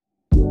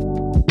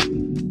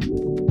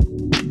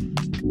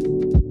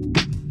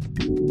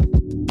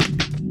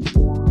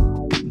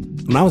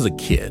When I was a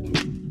kid,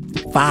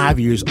 5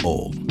 years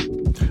old,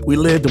 we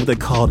lived in what they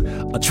called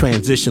a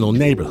transitional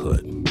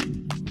neighborhood.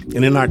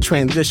 And in our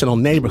transitional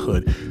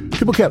neighborhood,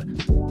 people kept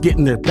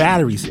getting their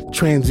batteries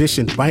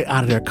transitioned right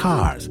out of their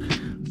cars.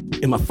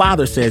 And my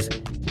father says,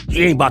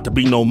 "You ain't about to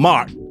be no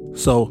Mark."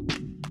 So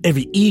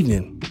every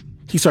evening,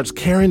 he starts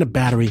carrying the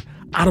battery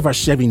out of our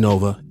Chevy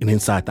Nova and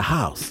inside the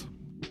house.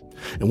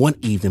 And one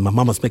evening, my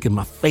mama's making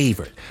my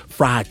favorite,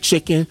 fried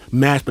chicken,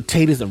 mashed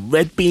potatoes, and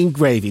red bean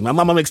gravy. My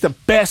mama makes the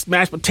best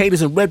mashed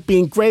potatoes and red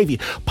bean gravy.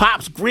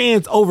 Pops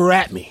grins over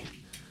at me.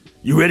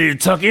 "You ready to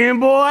tuck in,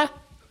 boy?"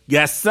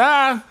 "Yes,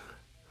 sir."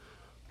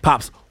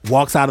 Pops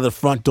walks out of the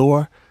front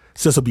door,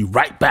 says he'll be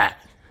right back.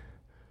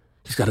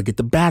 He's got to get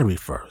the battery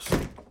first.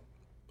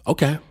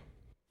 Okay.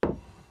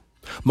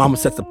 Mama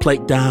sets the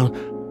plate down.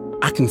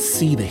 I can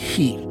see the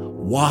heat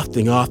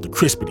wafting off the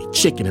crispy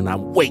chicken, and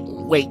I'm waiting.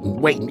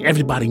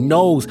 Everybody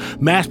knows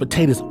mashed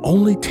potatoes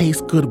only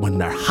taste good when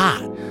they're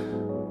hot.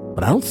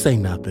 But I don't say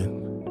nothing.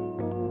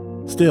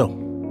 Still,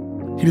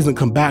 he doesn't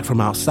come back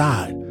from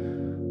outside.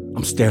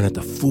 I'm staring at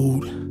the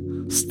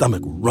food,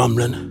 stomach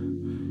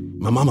rumbling.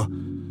 My mama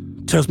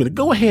tells me to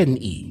go ahead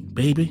and eat,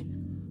 baby.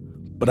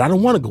 But I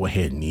don't want to go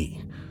ahead and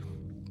eat.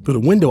 Through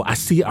the window, I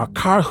see our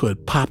car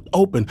hood popped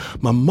open.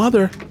 My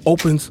mother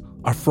opens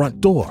our front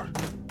door.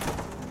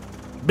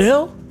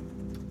 "Bill?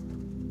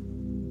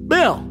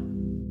 Bill!"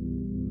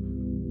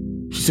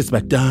 She sits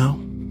back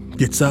down,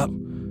 gets up,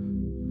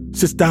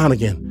 sits down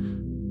again,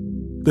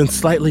 then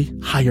slightly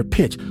higher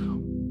pitch.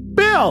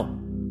 "Bill!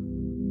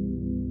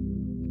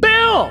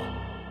 Bill!"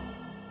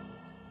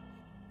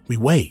 We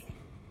wait.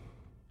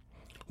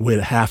 Wait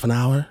a half an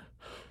hour.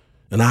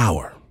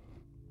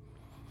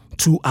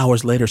 2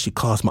 hours later, she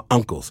calls my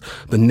uncles,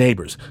 the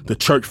neighbors, the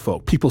church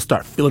folk. People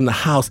start filling the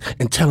house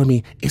and telling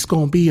me it's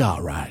going to be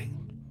all right.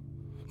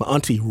 My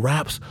auntie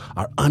wraps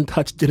our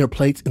untouched dinner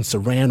plates in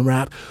saran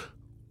wrap.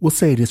 We'll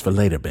save this for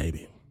later,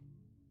 baby.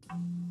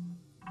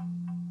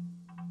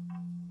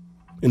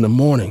 In the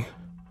morning,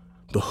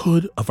 the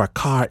hood of our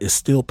car is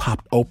still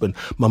popped open.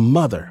 My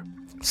mother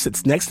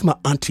sits next to my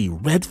auntie,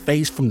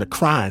 red-faced from the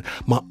crying.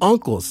 My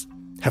uncles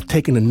have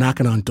taken to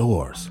knocking on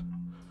doors.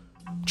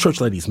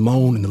 Church ladies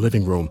moan in the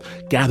living room,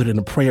 gathered in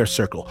a prayer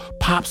circle.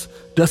 Pops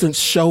doesn't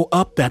show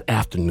up that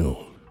afternoon.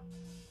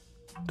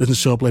 Doesn't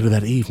show up later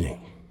that evening.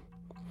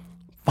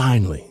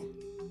 Finally,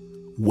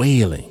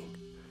 wailing,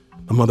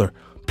 my mother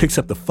picks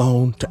up the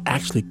phone to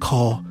actually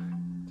call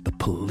the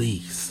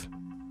police.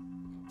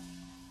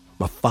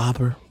 My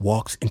father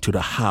walks into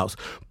the house.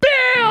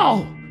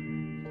 "Bill!"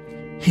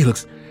 He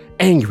looks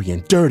angry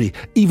and dirty,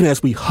 even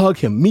as we hug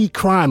him, me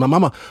crying, my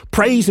mama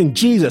praising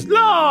Jesus.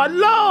 "Lord,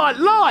 Lord,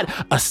 Lord!"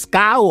 A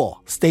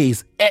scowl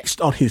stays etched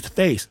on his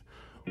face.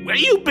 "Where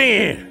you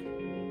been?"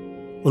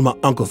 When my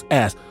uncles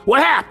ask,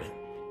 "What happened?"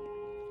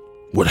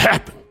 "What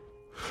happened?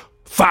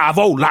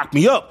 5-0 locked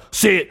me up,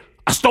 said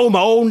I stole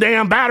my own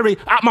damn battery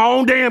out my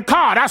own damn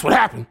car. That's what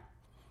happened."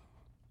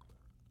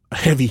 A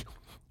heavy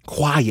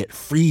quiet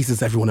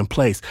freezes everyone in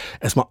place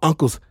as my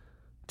uncles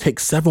take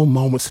several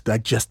moments to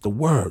digest the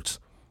words.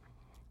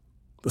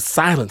 The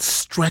silence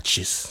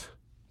stretches,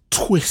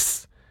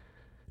 twists,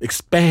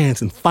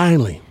 expands, and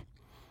finally,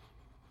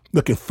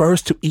 looking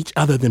first to each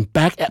other, then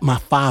back at my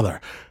father,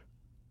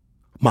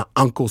 my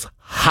uncles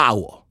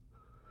howl.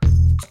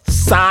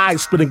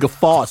 Side-splitting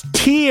guffaws,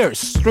 tears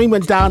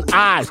streaming down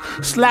eyes,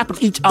 slapping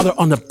each other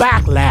on the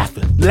back,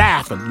 laughing,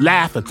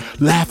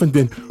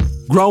 then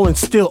growing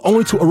still,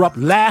 only to erupt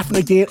laughing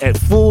again at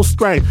full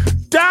strength.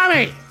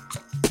 "Dummy!"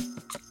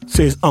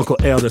 says Uncle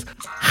Elders.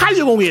 "How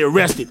you gonna get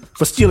arrested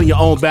for stealing your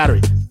own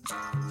battery?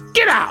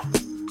 Get out!"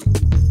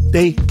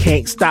 They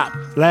can't stop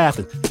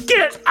laughing.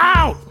 "Get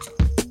out!"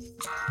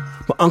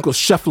 My uncles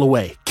shuffle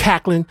away,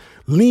 cackling,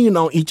 leaning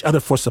on each other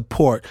for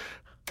support.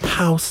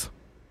 House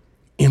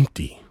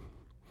empty.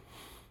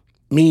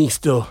 Me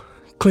still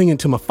clinging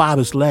to my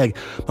father's leg.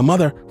 My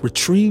mother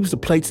retrieves the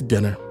plates of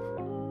dinner,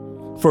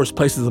 first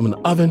places them in the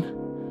oven,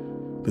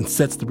 then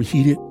sets the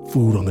reheated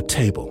food on the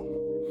table.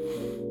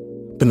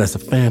 Then as a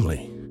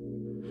family,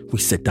 we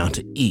sit down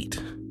to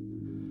eat.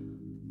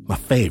 My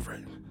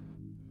favorite,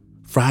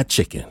 fried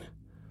chicken,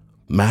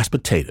 mashed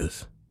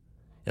potatoes,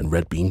 and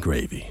red bean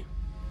gravy.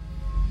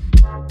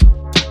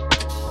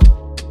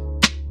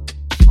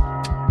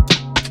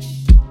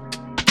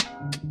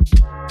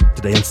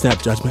 Today on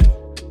Snap Judgment,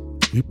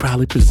 we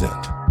proudly present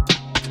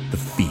The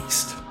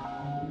Feast.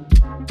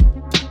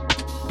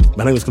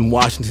 My name is Glenn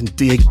Washington.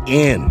 Dig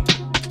in,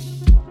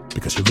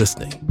 because you're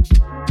listening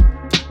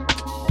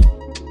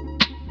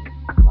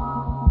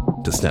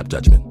to Snap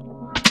Judgment.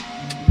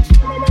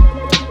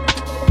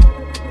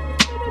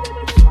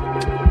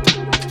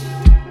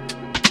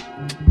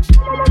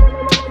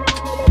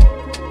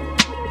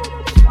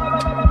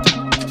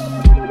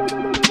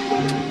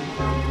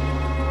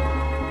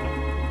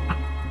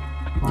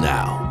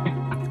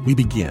 We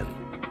begin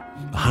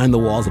behind the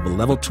walls of a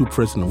level 2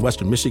 prison in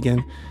Western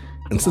Michigan,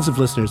 and sensitive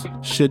listeners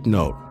should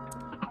note,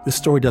 this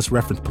story does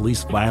reference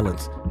police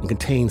violence and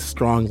contains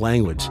strong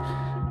language.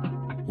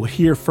 We'll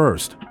hear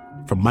first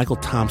from Michael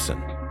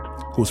Thompson,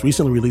 who was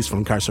recently released from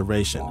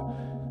incarceration,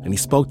 and he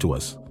spoke to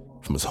us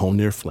from his home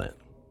near Flint.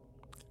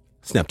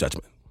 Snap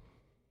judgment.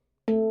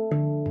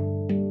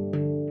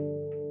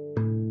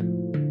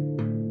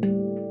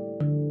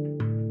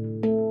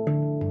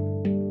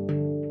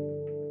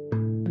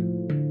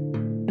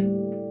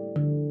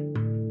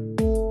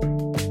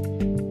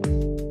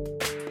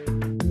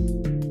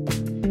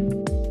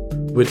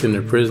 Within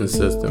the prison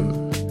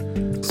system,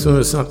 as soon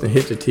as something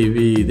hit the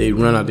TV, they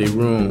run out their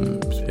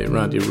rooms. They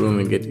run out their room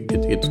and get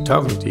to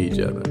talking to each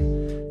other.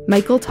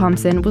 Michael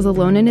Thompson was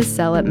alone in his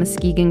cell at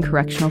Muskegon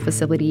Correctional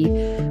Facility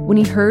when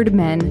he heard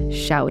men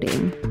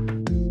shouting.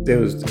 They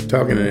was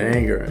talking in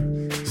anger,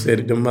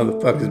 said them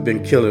motherfuckers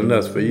been killing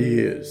us for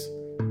years.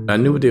 I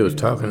knew what they was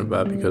talking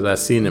about because I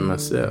seen it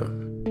myself.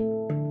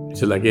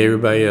 Just like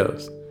everybody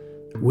else.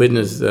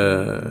 Witnessed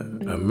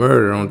a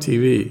murder on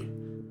TV.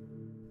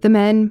 The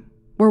men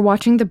were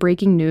watching the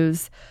breaking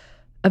news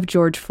of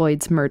George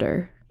Floyd's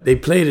murder. They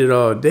played it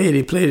all day.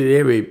 They played it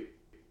every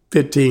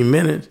 15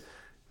 minutes.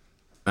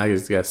 I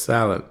just got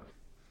silent.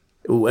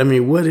 I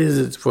mean, what is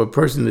it for a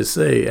person to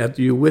say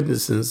after you're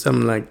witnessing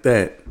something like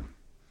that?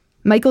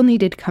 Michael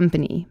needed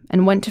company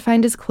and went to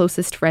find his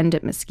closest friend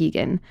at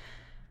Muskegon,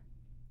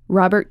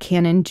 Robert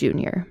Cannon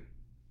Jr.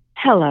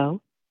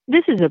 Hello.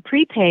 This is a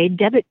prepaid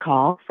debit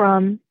call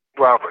from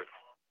Robert.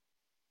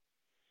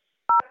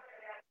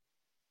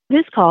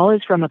 This call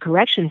is from a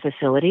correction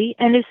facility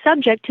and is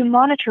subject to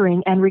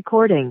monitoring and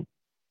recording.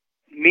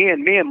 Me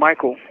and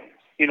Michael,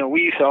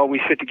 we used to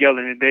always sit together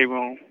in the day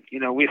room.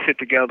 We'd sit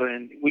together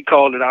and we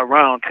called it our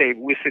round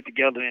table. We'd sit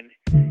together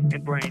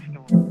and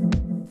brainstorm.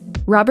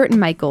 Robert and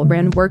Michael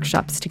ran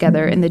workshops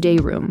together in the day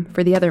room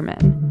for the other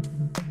men.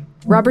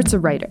 Robert's a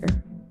writer.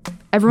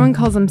 Everyone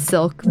calls him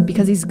Silk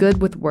because he's good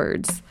with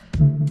words.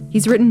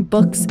 He's written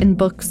books and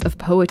books of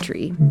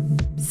poetry,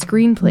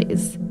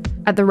 screenplays.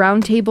 At the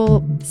round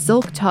table,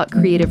 Silk taught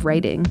creative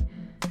writing.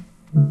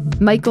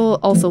 Michael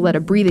also led a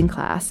breathing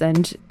class,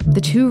 and the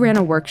two ran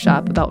a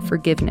workshop about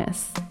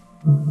forgiveness.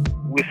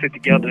 We sit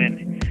together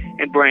and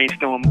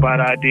brainstorm about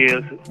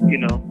ideas,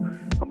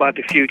 about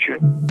the future.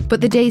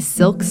 But the day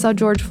Silk saw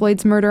George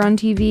Floyd's murder on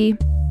TV,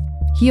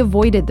 he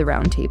avoided the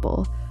round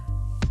table.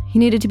 He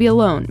needed to be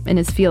alone in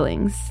his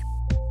feelings.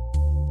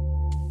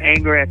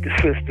 Anger at the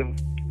system,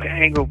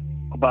 anger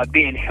about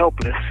being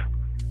helpless,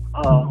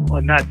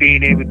 or not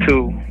being able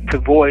to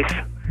voice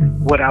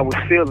what I was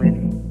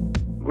feeling.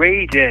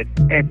 Rage at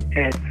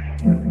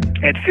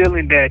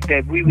feeling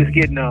that we was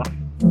getting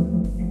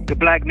the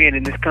black men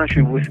in this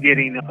country was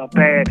getting a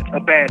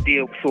bad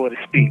deal, so to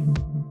speak.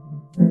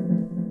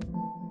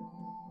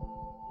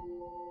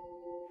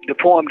 The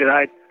poem that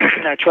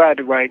I tried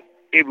to write,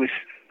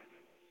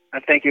 I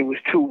think it was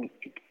too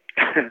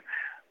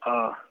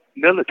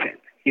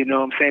militant. You know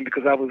what I'm saying?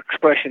 Because I was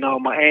expressing all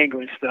my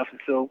anger and stuff. And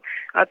so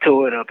I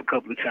tore it up a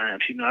couple of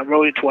times. I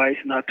wrote it twice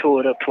and I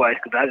tore it up twice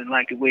because I didn't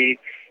like the way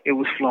it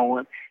was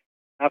flowing.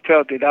 I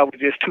felt that I was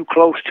just too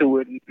close to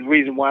it. And the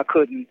reason why I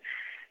couldn't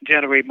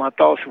generate my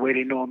thoughts the way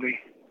they normally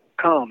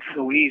come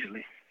so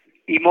easily.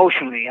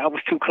 Emotionally, I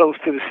was too close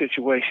to the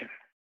situation.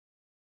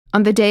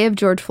 On the day of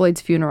George Floyd's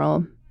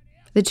funeral,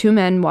 the two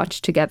men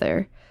watched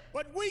together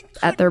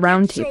at their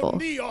round table.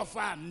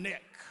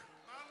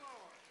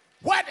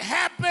 What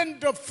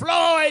happened to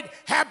Floyd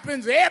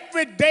happens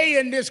every day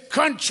in this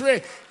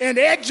country, in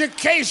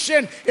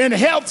education, in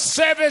health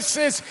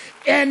services,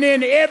 and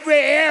in every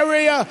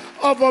area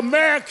of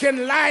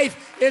American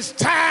life. It's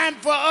time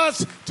for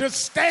us to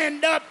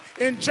stand up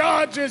in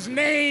George's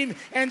name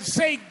and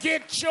say,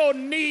 get your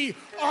knee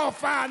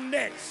off our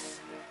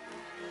necks.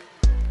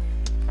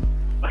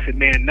 I said,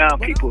 man, now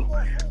people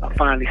are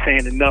finally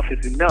saying enough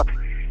is enough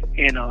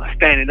and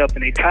standing up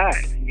in their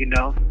tide,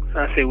 So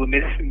I say, well,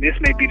 this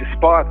may be the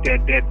spark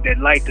that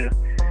light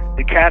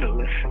the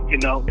catalyst,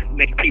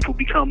 make people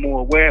become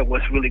more aware of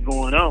what's really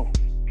going on.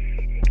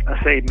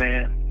 I say,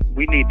 man,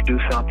 we need to do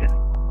something.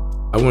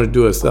 I want to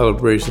do a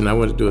celebration.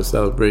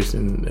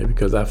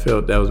 Because I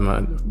felt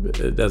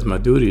that's my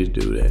duty to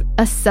do that.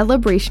 A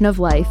celebration of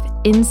life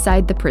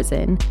inside the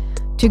prison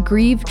to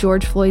grieve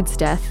George Floyd's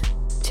death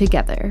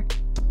together,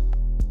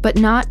 but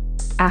not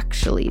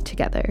actually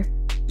together.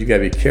 You got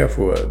to be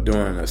careful of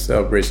doing a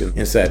celebration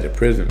inside the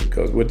prison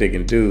because what they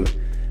can do,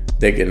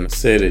 they can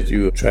say that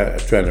you are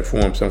trying to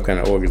form some kind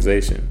of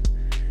organization.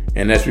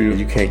 And that's really,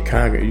 you can't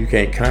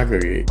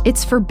congregate.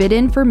 It's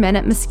forbidden for men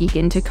at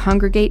Muskegon to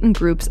congregate in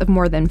groups of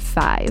more than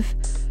 5.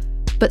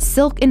 But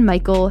Silk and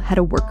Michael had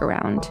a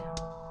workaround.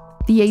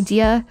 The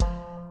idea,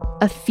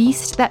 a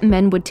feast that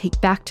men would take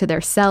back to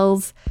their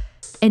cells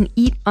and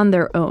eat on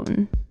their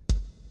own.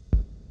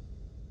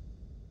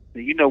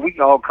 We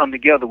can all come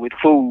together with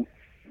food.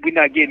 We're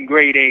not getting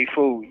grade A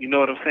food, you know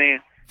what I'm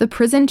saying? The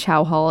prison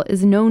chow hall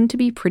is known to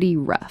be pretty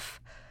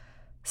rough.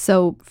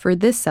 So for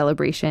this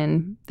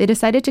celebration, they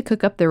decided to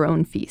cook up their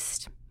own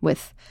feast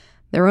with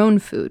their own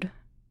food.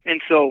 And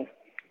so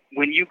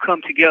when you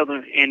come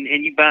together and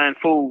you buying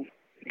food,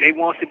 they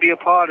want to be a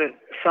part of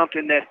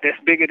something that's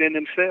bigger than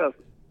themselves.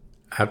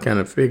 I kind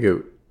of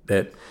figured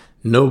that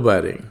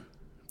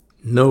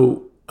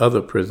no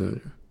other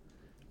prisoner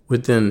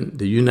within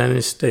the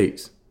United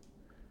States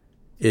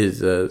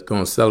is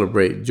going to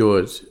celebrate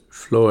George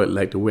Floyd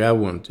like the way I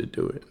wanted to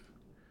do it.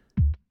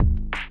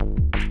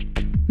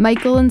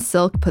 Michael and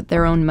Silk put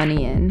their own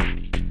money in,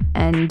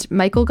 and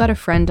Michael got a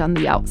friend on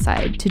the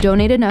outside to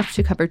donate enough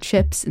to cover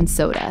chips and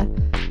soda.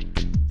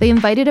 They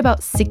invited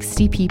about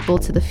 60 people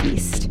to the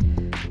feast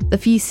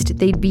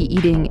they'd be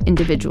eating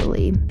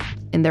individually,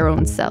 in their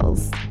own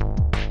cells.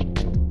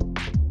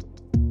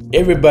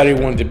 Everybody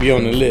wanted to be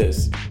on the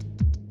list.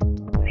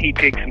 He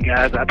picked some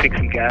guys, I picked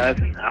some guys,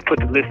 and I put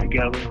the list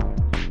together.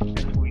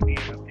 That's what we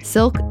did.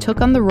 Silk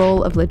took on the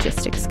role of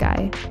logistics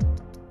guy.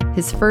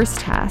 His first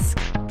task,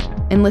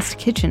 enlist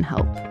kitchen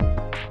help.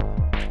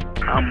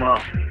 I'm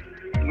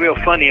real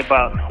funny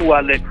about who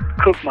I let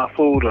cook my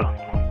food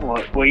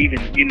or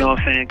even, you know what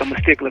I'm saying, I'm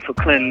a stickler for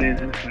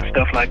cleanliness and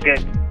stuff like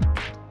that.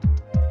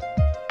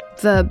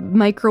 The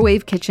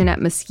microwave kitchen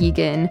at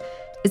Muskegon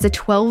is a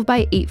 12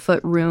 by 8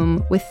 foot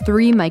room with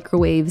 3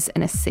 microwaves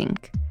and a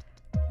sink.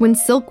 When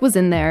Silk was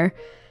in there,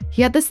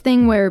 he had this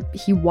thing where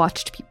he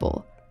watched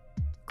people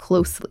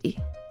closely.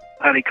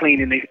 How they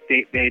cleaning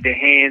their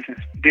hands and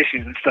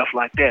dishes and stuff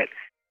like that.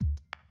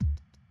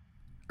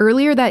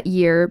 Earlier that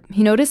year,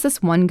 he noticed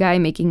this one guy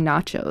making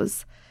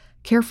nachos,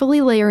 carefully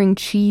layering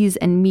cheese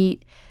and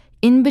meat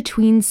in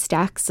between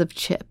stacks of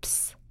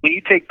chips. When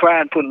you take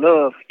pride and put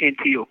love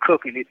into your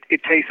cooking,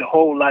 it tastes a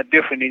whole lot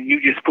different than you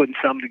just putting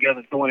something together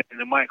and throwing it in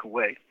the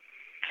microwave.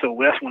 So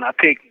that's when I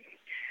picked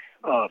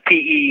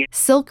P.E.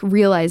 Silk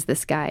realized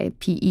this guy,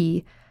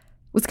 P.E.,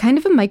 was kind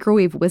of a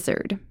microwave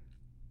wizard.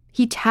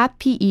 He tapped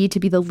P.E. to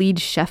be the lead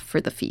chef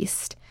for the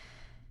feast.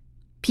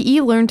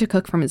 P.E. learned to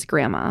cook from his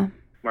grandma.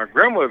 My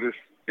grandmother's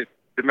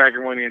the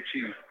macaroni and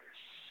cheese.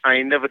 I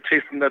ain't never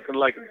tasted nothing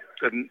like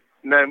it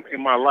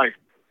in my life.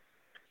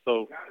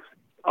 So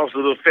I was a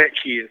little fat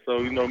kid, so,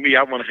 you know me,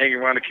 I want to hang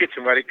around the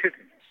kitchen while they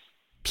cooking.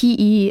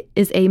 P.E.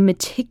 is a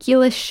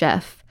meticulous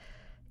chef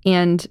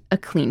and a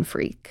clean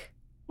freak.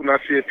 When I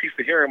see a piece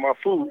of hair in my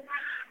food,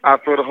 I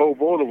throw the whole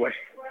bowl away.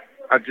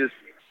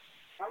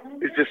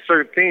 It's just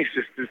certain things,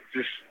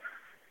 just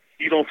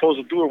you don't supposed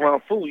to do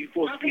around food. You're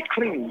supposed to be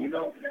clean, you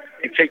know,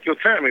 and take your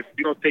time. If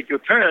you don't take your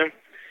time,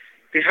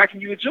 then how can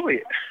you enjoy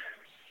it?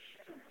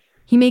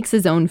 He makes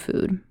his own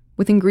food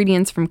with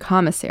ingredients from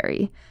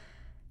commissary.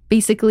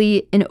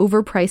 Basically, an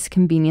overpriced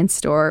convenience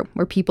store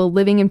where people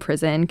living in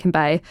prison can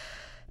buy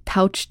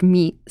pouched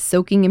meat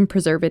soaking in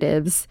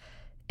preservatives,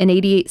 an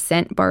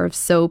 88-cent bar of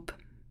soap,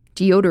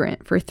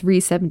 deodorant for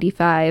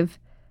 $3.75,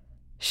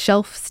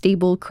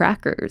 shelf-stable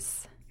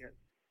crackers.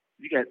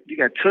 You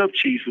got tub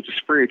cheese with the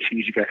spread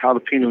cheese. You got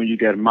jalapeno and you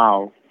got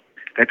mild.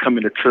 That come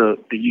in the tub.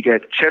 Then you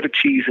got cheddar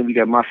cheese and we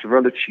got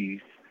mozzarella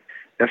cheese.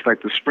 That's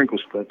like the sprinkle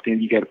stuff.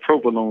 Then you got a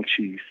provolone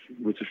cheese,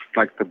 which is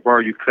like the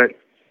bar you cut.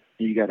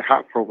 You got a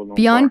hot provolone.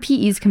 Beyond bar.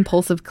 P.E.'s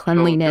compulsive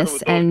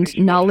cleanliness and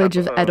knowledge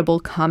of edible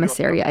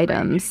commissary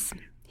items,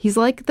 he's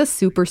like the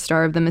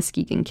superstar of the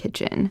Muskegon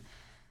kitchen.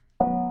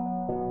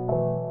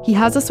 He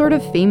has a sort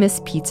of famous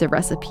pizza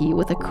recipe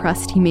with a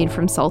crust he made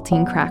from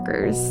saltine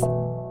crackers.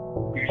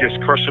 You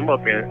just crush them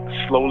up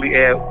and slowly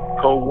add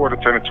cold water,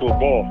 turn it to a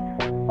ball,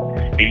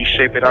 and you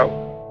shape it out.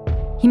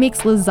 He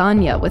makes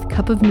lasagna with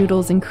cup of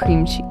noodles and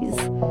cream cheese,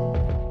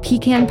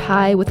 pecan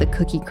pie with a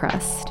cookie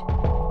crust,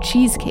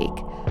 cheesecake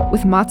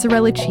with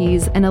mozzarella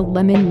cheese and a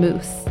lemon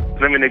mousse.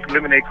 Lemonade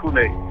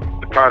Kool-Aid,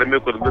 the powdered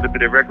milk with a little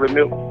bit of regular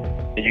milk,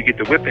 and you get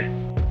the whipping,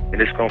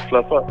 and it's gonna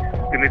fluff up.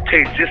 And it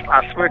tastes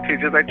I swear it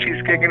tastes just like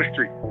cheesecake in the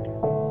street.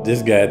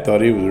 This guy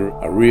thought he was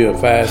a real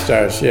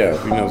 5-star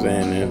chef, you know what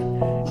I'm saying,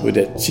 and with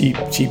that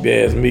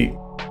cheap-ass meat.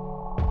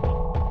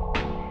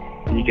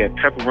 You got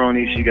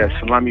pepperonis, you got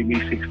salami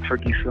meat sticks,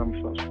 turkey,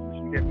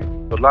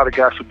 something. A lot of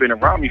guys who've been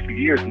around me for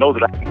years know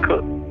that I can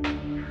cook.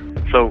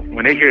 So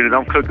when they hear that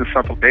I'm cooking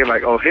something, they're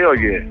like, oh, hell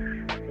yeah.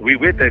 We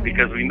with that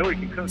because we know he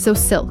can cook. So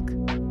Silk,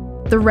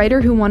 the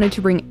writer who wanted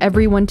to bring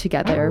everyone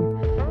together,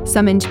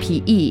 summoned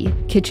P.E.,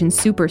 kitchen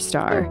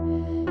superstar,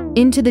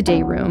 into the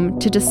day room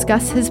to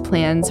discuss his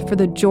plans for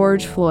the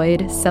George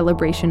Floyd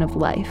celebration of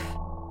life.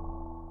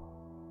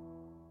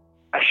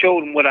 I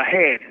showed him what I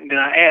had, and then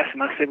I asked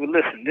him, I said, well,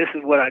 listen, this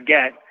is what I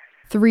got.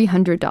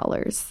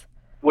 $300.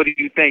 What do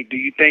you think? Do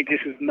you think this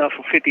is enough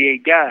for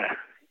 58 guys?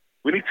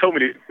 When he told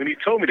me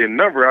the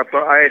number,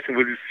 I asked him,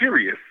 was it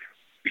serious?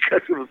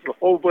 Because it was a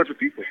whole bunch of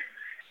people.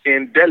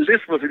 And that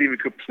list wasn't even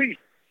complete.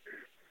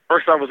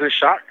 First, I was in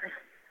shock,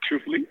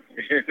 truthfully.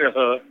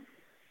 And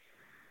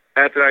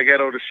after I got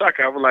over the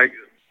shock, I was like,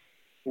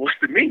 what's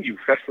the menu?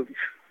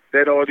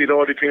 It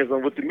all depends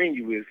on what the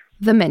menu is.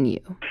 The menu.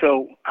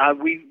 So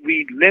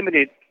we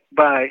limited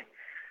by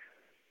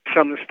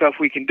some of the stuff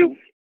we can do.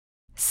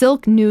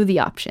 Silk knew the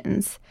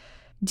options.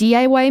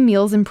 DIY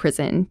meals in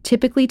prison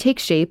typically take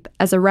shape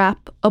as a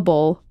wrap, a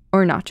bowl,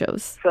 or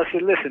nachos. So I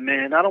said, listen,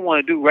 man, I don't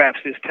want to do wraps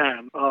this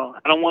time. I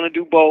don't want to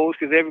do bowls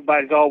because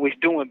everybody's always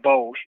doing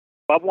bowls.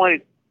 I want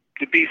it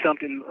to be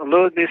something a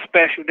little bit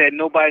special that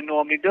nobody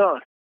normally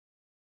does.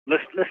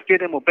 Let's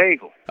get him a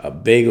bagel. A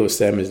bagel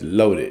sandwich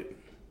loaded.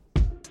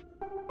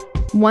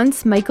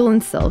 Once Michael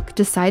and Silk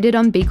decided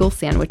on bagel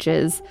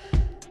sandwiches,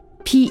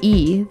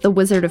 P.E., the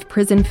wizard of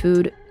prison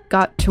food,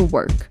 got to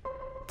work,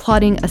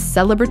 plotting a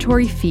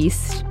celebratory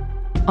feast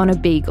on a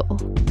bagel.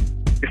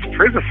 It's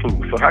prison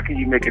food, so how can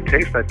you make it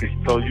taste like this?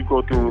 So you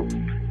go through,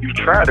 you've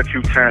tried a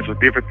few times with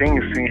different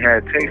things, seeing how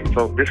it tastes.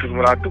 So this is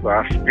what I do.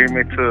 I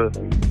experiment to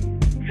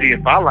see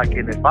if I like it.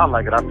 And if I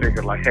like it, I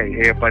figure like, hey,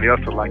 everybody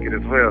else will like it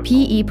as well.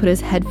 P.E. put his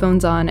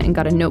headphones on and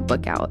got a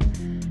notebook out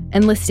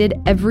and listed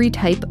every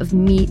type of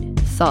meat,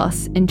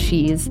 sauce, and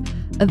cheese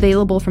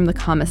available from the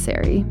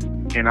commissary.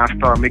 And I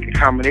start making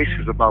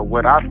combinations about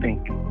what I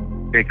think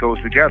that goes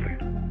together.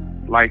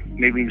 Like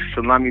maybe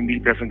salami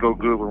meat doesn't go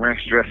good with ranch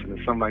dressing or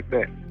something like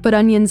that. But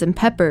onions and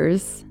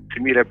peppers...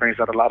 To me, that brings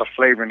out a lot of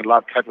flavor and a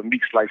lot of type of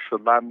meats like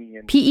salami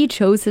and... P.E.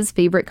 chose his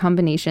favorite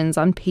combinations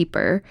on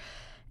paper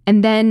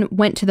and then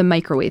went to the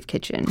microwave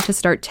kitchen to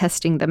start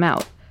testing them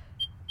out.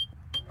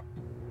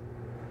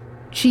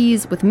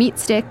 Cheese with meat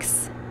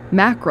sticks,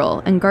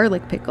 mackerel and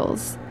garlic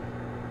pickles,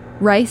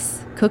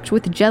 rice cooked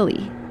with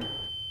jelly.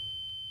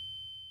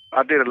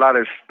 I did a lot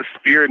of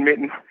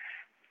experimenting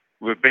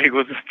with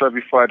bagels and stuff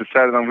before I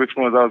decided on which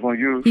ones I was going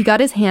to use. He got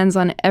his hands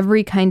on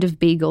every kind of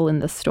bagel in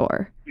the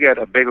store. We got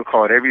a bagel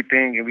called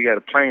Everything, and we got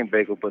a plain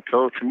bagel, but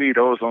those, to me,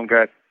 those don't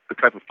got the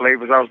type of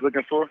flavors I was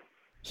looking for.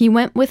 He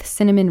went with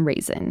cinnamon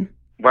raisin.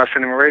 Why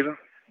cinnamon raisin?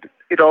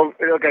 It all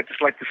got just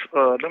like this,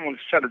 let me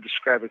try to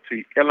describe it to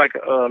you. It like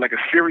a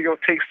cereal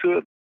taste to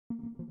it.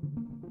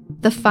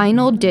 The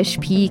final dish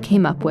P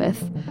came up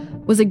with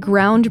was a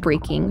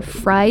groundbreaking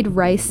fried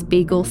rice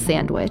bagel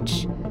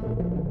sandwich,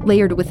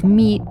 layered with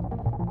meat,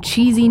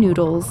 cheesy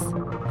noodles,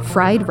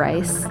 fried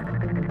rice,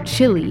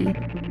 chili,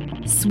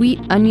 sweet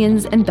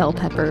onions and bell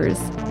peppers,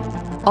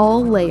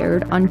 all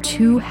layered on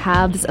 2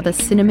 halves of a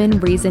cinnamon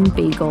raisin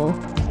bagel,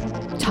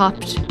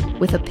 topped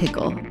with a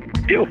pickle.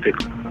 Dill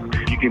pickle.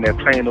 You get that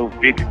plain old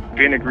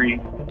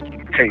vinegary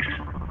taste.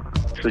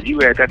 So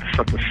you add that to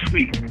something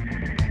sweet,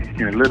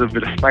 and a little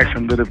bit of spice,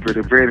 and a little bit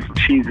of bread, and some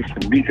cheese, and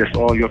some meat. That's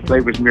all your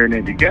flavors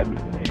marinated together.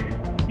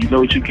 You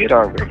know what you get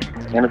already.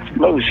 An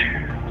explosion.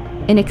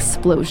 An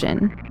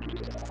explosion.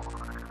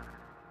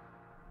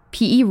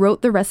 P.E.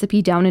 wrote the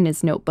recipe down in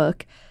his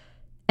notebook,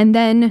 and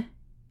then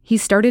he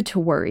started to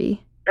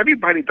worry.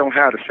 Everybody don't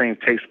have the same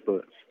taste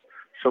buds.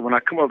 So when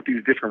I come up with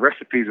these different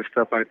recipes and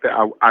stuff like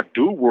that, I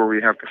do worry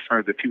and have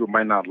concerns that people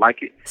might not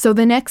like it. So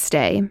the next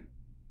day,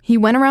 he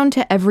went around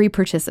to every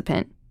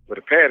participant. With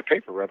a pad of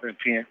paper, rather than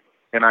pen,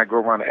 and I go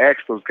around and ask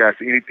those guys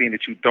anything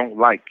that you don't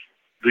like.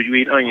 Do you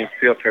eat onions,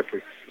 bell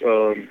peppers,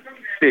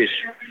 fish?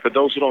 For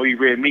those who don't eat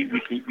red meat,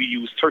 we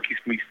use turkey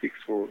meat sticks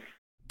for it.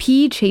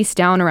 P chased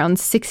down around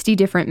 60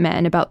 different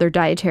men about their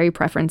dietary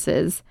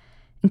preferences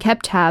and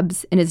kept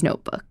tabs in his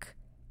notebook.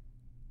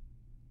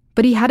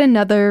 But he had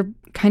another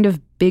kind of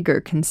bigger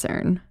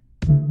concern.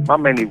 My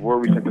main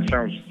worries and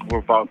concerns were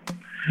about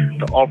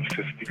the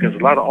officers, because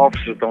a lot of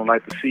officers don't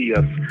like to see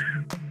us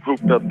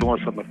grouped up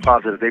doing something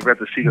positive. They'd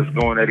rather see us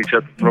going at each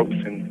other's throats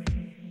and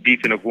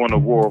beefing or going to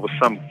war over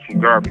some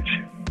garbage.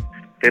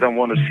 They don't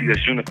want to see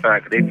us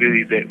unified, because they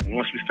believe that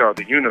once we start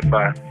to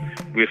unify,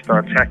 we'll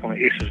start tackling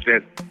issues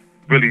that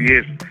really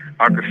is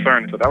our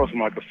concern. So that was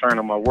my concern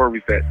and my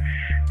worries, that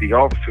the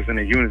officers in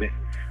the unit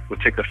would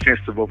take offense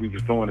to what we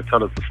was doing and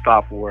tell us to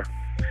stop or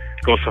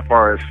go so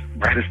far as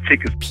write us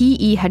tickets.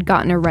 P.E. had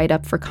gotten a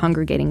write-up for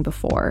congregating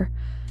before.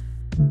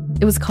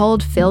 It was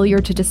called failure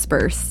to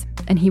disperse,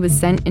 and he was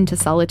sent into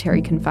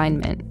solitary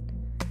confinement.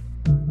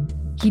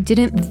 He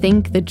didn't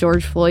think the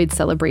George Floyd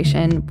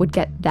celebration would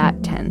get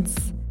that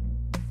tense.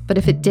 But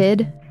if it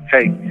did...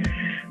 Hey,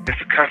 it's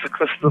the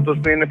consequences of us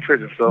being in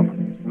prison, so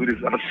we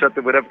just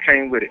accepted whatever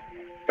came with it.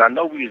 I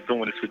know we was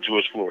doing this with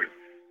George Floyd.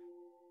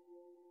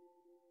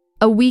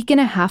 A week and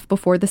a half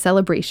before the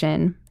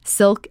celebration,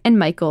 Silk and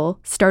Michael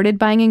started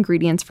buying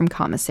ingredients from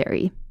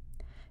commissary.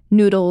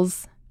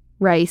 Noodles,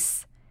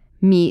 rice,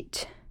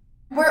 meat.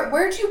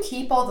 Where'd you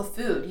keep all the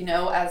food,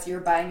 as you're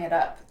buying it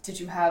up? Did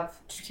you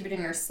keep it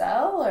in your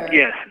cell, or?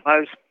 Yes, I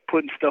was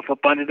putting stuff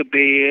up under the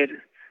bed,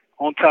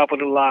 on top of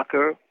the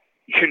locker,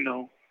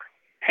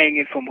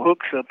 hanging from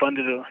hooks up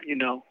under the,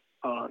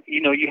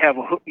 you have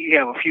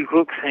a few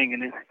hooks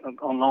hanging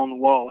along the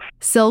walls.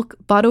 Silk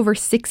bought over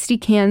 60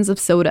 cans of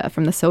soda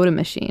from the soda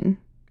machine.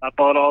 I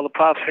bought all the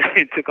pops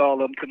and took all of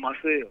them to my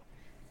cell.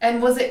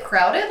 And was it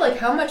crowded? Like,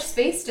 how much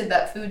space did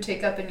that food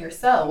take up in your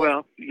cell?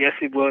 Well, yes,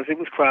 it was. It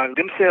was crowded.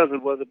 Them cells,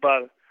 it was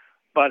about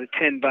a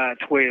 10 by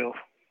 12.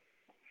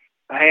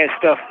 I had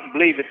stuff,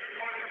 believe it,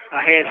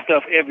 I had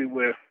stuff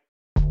everywhere.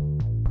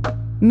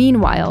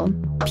 Meanwhile,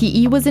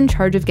 P.E. was in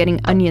charge of getting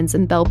onions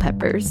and bell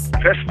peppers.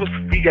 Vegetables,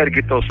 you got to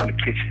get those from the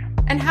kitchen.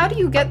 And how do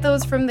you get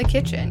those from the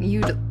kitchen?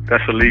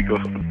 That's illegal.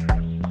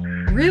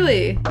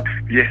 Really?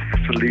 Yes,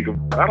 it's illegal.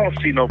 I don't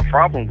see no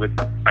problem with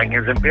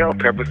onions and bell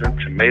peppers and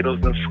tomatoes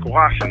and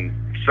squash and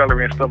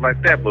celery and stuff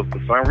like that, but for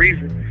some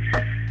reason,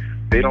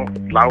 they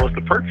don't allow us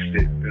to purchase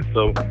it. And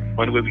so, the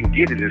only way we can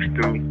get it is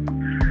through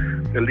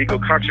the legal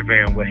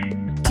contraband way.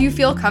 Do you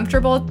feel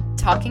comfortable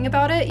talking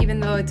about it,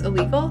 even though it's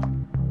illegal?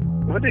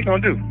 What they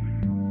gonna do?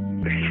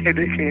 They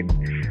can't.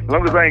 As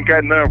long as I ain't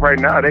got none right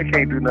now, they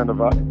can't do nothing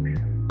about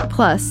it.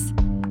 Plus,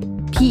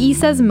 P.E.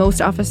 says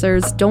most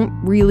officers don't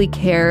really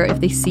care if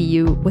they see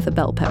you with a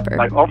bell pepper.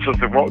 Like officers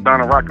that walk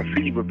down the rock and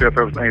see you with bell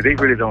peppers, they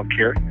really don't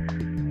care.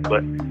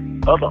 But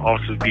other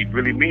officers be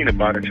really mean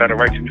about it, try to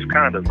write you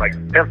misconduct, like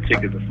theft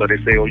tickets and stuff. They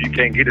say, oh, you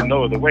can't get it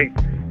no other way,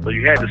 so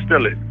you had to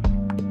steal it.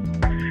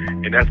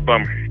 And that's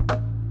bummer.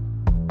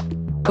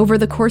 Over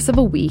the course of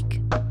a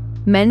week,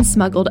 men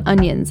smuggled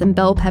onions and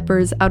bell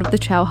peppers out of the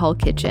chow hall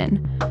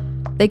kitchen.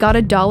 They got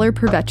 $1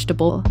 per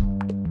vegetable.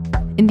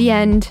 In the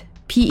end,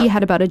 P.E.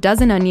 had about a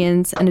dozen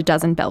onions and a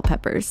dozen bell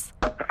peppers.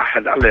 I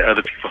let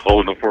other people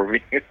hold them for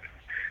me.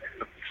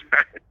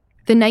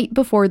 The night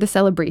before the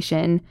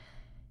celebration,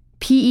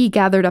 P.E.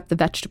 gathered up the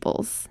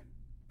vegetables.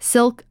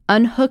 Silk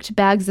unhooked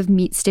bags of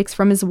meat sticks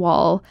from his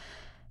wall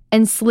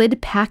and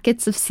slid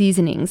packets of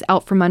seasonings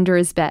out from under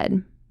his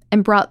bed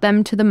and brought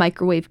them to the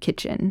microwave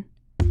kitchen.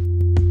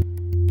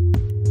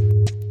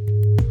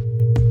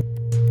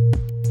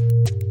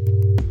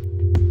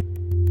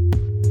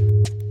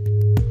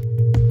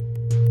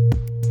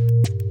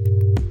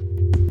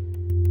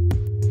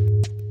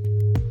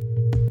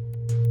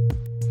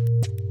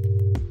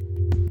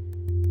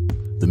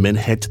 The men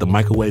head to the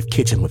microwave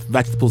kitchen with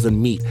vegetables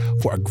and meat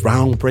for a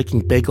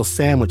groundbreaking bagel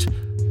sandwich.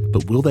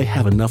 But will they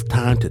have enough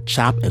time to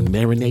chop and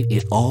marinate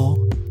it all?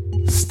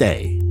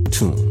 Stay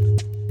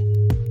tuned.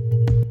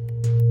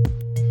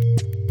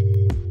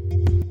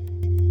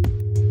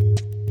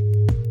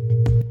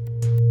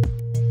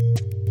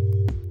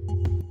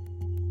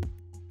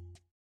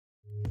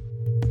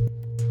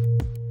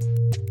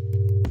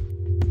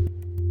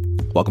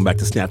 Welcome back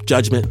to Snap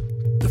Judgment,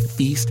 the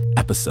Feast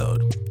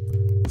episode.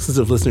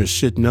 Sensitive listeners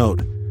should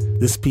note,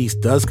 this piece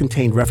does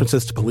contain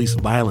references to police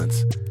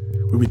violence.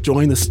 We're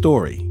rejoining the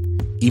story,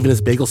 even as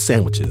bagel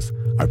sandwiches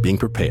are being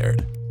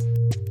prepared.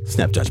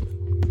 Snap Judgment.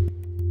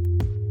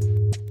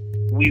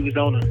 We was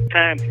on a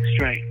time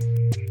constraint.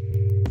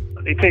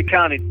 They take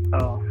counted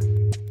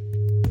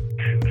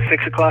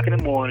 6 o'clock in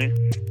the morning,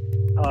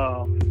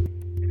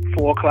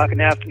 4 o'clock in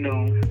the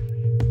afternoon,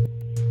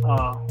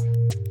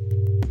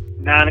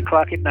 9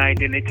 o'clock at night,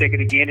 then they take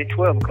it again at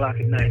 12 o'clock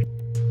at night.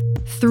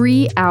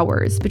 3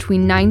 hours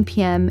between 9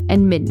 p.m.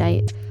 and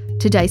midnight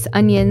to dice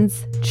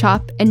onions,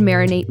 chop and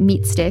marinate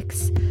meat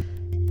sticks,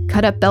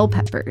 cut up bell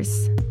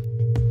peppers.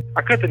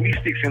 I cut the meat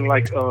sticks in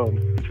like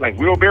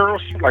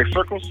wheelbarrows, like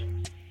circles.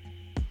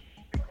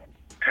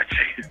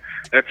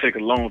 That take a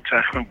long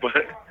time, but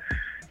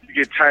you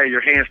get tired,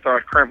 your hands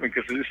start cramping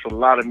because it's a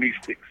lot of meat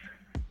sticks.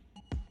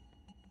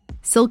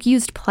 Silk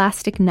used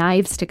plastic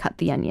knives to cut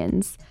the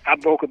onions. I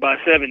broke about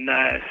 7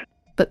 knives.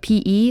 But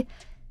P.E.,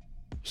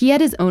 he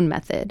had his own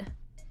method.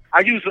 I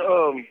use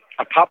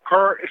a pop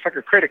card. It's like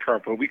a credit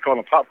card, but we call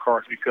them pop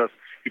cards because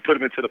you put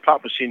them into the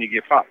pop machine, you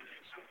get pops.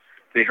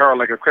 They hard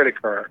like a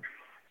credit card.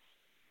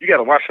 You got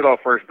to wash it off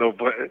first, though,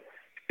 but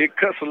it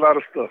cuts a lot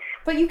of stuff.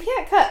 But you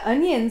can't cut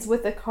onions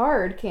with a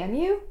card, can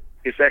you?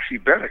 It's actually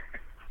better.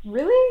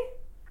 Really?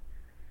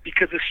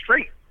 Because it's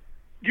straight.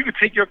 You can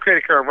take your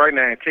credit card right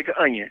now and take an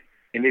onion,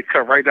 and it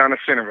cut right down the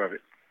center of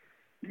it.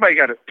 You might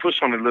got to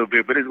push on it a little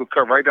bit, but it will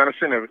cut right down the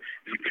center of it.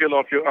 You peel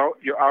off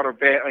your outer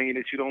bad onion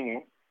that you don't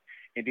want.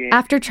 And then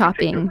after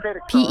chopping,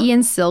 P.E.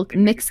 and Silk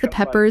mix the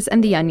peppers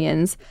and the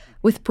onions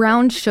with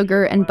browned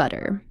sugar and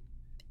butter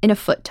in a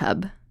foot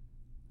tub.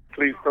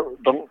 Please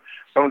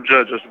don't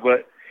judge us,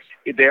 but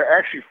they're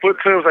actually foot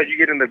tubs like you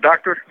get in the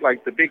doctor,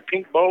 like the big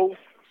pink bowls,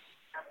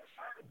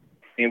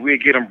 and we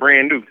get them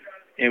brand new,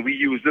 and we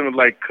use them to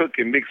like cook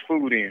and mix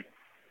food in.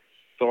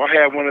 So I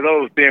had one of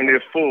those damn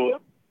near full.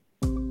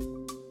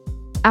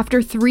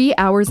 After 3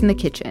 hours in the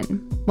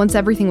kitchen, once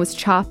everything was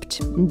chopped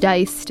and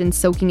diced and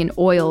soaking in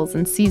oils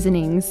and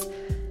seasonings,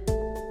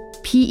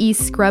 P.E.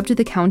 scrubbed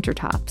the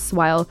countertops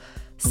while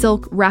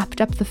Silk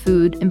wrapped up the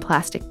food in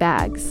plastic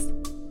bags.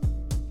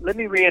 Let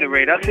me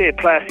reiterate, I said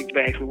plastic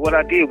bags, but what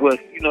I did was,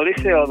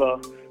 they sell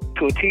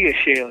tortilla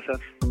shells,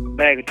 a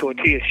bag of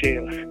tortilla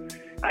shells.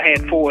 I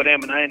had 4 of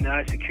them, and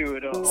I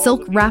secured all.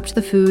 Silk wrapped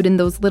the food in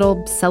those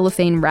little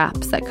cellophane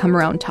wraps that come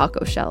around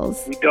taco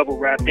shells. We double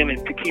wrapped them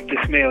to keep the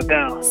smell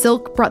down.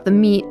 Silk brought the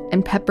meat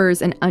and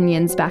peppers and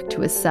onions back to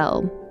his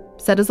cell,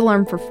 set his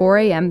alarm for 4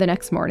 a.m. the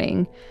next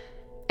morning,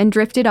 and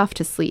drifted off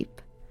to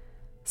sleep,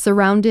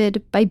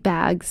 surrounded by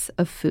bags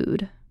of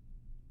food.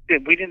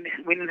 We didn't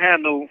have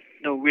no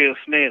real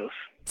smells.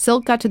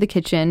 Silk got to the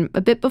kitchen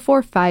a bit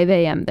before 5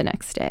 a.m. the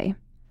next day.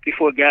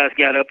 Before guys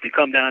got up to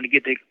come down to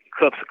get their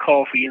cups of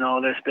coffee and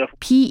all that stuff.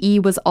 P.E.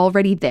 was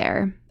already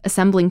there,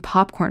 assembling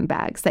popcorn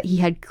bags that he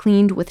had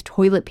cleaned with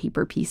toilet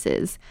paper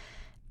pieces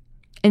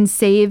and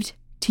saved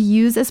to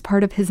use as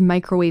part of his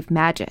microwave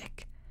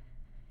magic.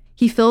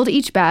 He filled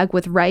each bag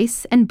with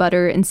rice and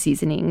butter and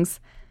seasonings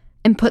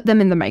and put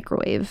them in the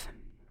microwave.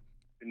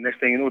 The next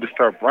thing you know, they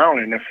start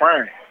browning and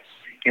frying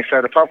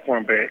inside the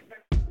popcorn bag.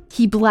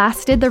 He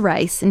blasted the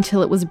rice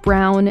until it was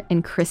brown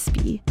and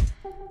crispy.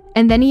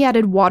 And then he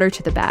added water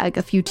to the bag,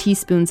 a few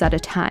teaspoons at a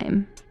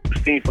time. The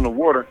steam from the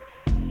water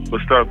will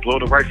start blow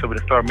the rice up and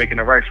start making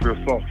the rice real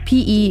soft.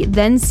 P.E.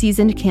 then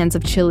seasoned cans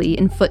of chili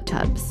in foot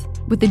tubs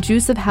with the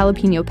juice of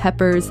jalapeno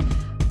peppers,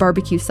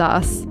 barbecue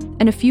sauce,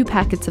 and a few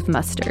packets of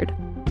mustard.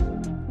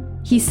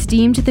 He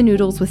steamed the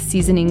noodles with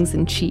seasonings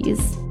and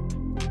cheese.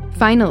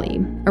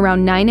 Finally,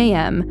 around 9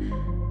 a.m.,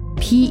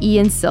 P.E.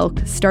 and Silk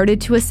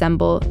started to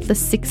assemble the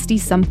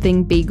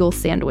 60-something bagel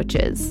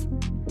sandwiches.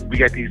 We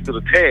got these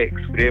little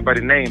tags with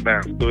everybody's name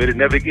bound, so it'll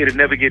never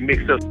get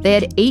mixed up. They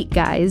had 8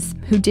 guys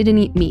who didn't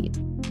eat meat.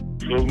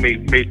 So we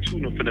made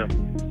tuna for them.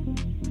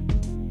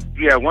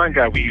 We had one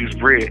guy, we used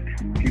bread.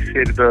 He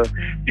said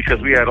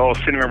because we had all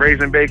cinnamon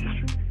raisin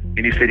bagels,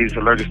 and he said he was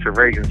allergic to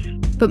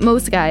raisins. But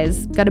most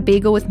guys got a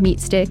bagel with meat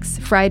sticks,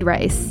 fried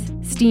rice,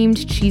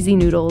 steamed cheesy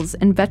noodles,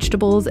 and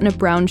vegetables in a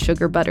brown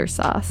sugar butter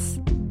sauce.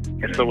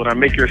 And so when I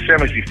make your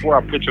sandwich, before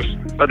I put your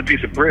other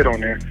piece of bread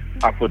on there,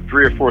 I put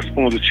 3 or 4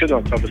 spoons of chili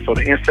on top of it, so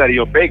the inside of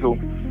your bagel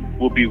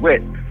will be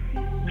wet.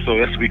 So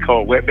that's what we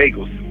call wet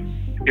bagels.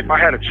 If I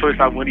had a choice,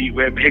 I wouldn't eat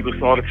wet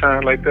bagels all the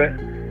time like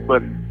that.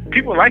 But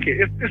people like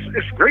it.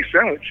 It's a great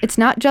sandwich. It's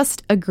not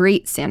just a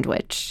great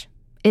sandwich.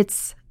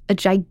 It's a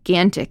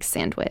gigantic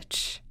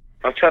sandwich.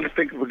 I'm trying to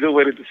think of a good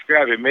way to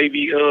describe it.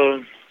 Maybe,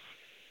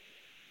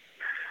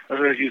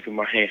 let's use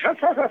my hand. How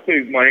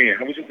big is my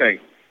hand? What you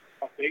think?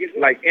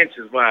 Like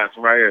inches wide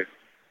from right here.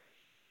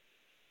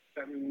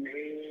 7,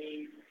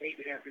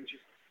 8.5 inches.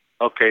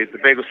 Okay, the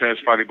bagel sandwich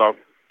is probably about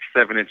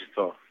 7 inches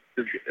tall.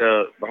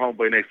 The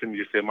homeboy next to me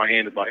just said my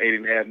hand is about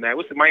 8.5, 9.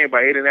 What's my hand,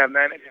 about 8.5,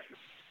 9 inches?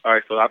 All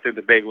right, so I think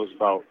the bagel was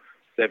about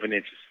 7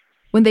 inches.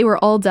 When they were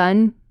all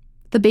done,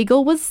 the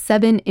bagel was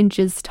 7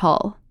 inches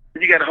tall.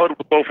 You got to hold it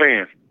with both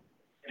hands.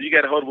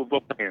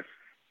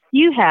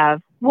 You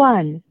have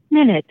 1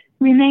 minute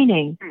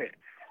remaining.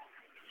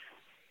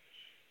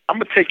 I'm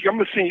gonna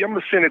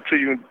send it to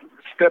you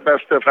step by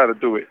step how to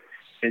do it,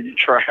 and you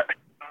try it.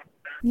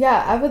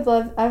 Yeah, I would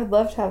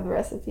love to have the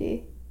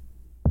recipe.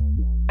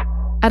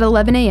 At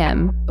 11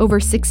 a.m., over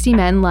 60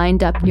 men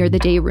lined up near the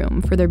day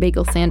room for their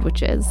bagel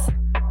sandwiches.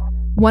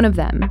 One of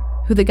them,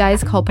 who the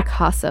guys call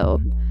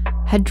Picasso,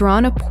 had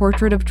drawn a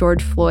portrait of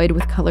George Floyd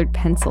with colored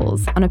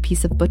pencils on a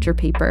piece of butcher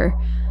paper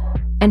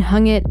and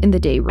hung it in the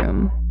day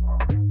room.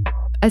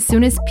 As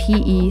soon as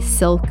P.E.,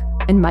 Silk,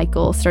 and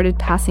Michael started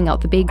passing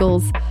out the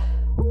bagels,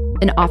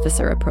 an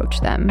officer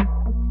approached them.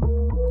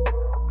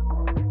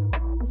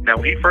 Now,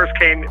 when he first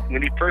came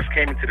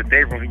into the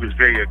day room, he was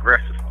very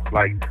aggressive.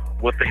 Like,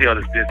 what the hell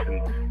is this?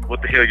 And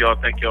what the hell y'all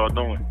think y'all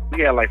doing?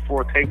 We had like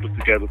 4 tables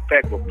together,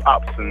 packed with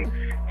pops and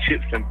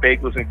chips and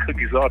bagels and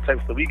cookies, all types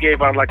of stuff. We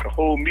gave out like a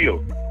whole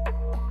meal.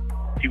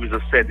 He was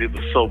upset it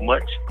was so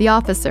much. The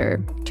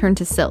officer turned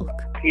to Silk.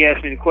 He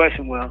asked me the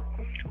question, well,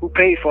 who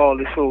paid for all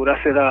this food?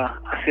 I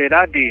said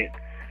I did.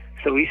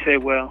 So he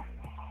said, well,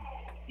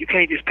 you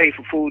can't just pay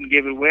for food and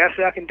give it away. I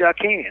said, I can.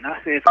 I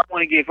said,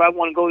 if I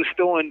want to go to the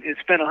store and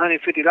spend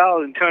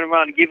 $150 and turn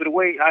around and give it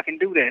away, I can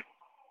do that.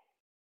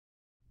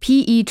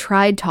 P.E.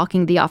 tried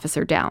talking the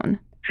officer down.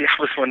 See, I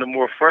was one of the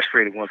more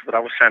frustrated ones, but I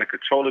was trying to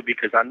control it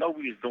because I know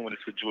we was doing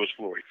this with George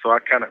Floyd. So I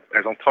kind of,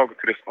 as I'm talking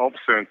to this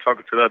officer and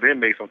talking to the other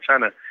inmates, I'm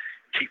trying to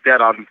keep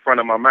that out in front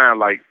of my mind,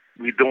 like,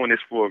 we doing this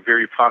for a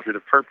very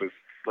positive purpose.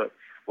 But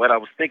what I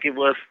was thinking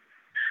was,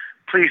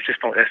 please just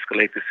don't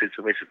escalate the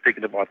situation,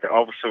 thinking about the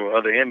officer or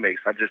other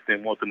inmates. I just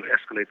didn't want them to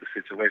escalate the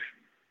situation.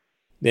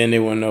 Then they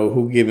want to know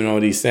who giving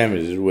all these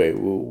sandwiches away.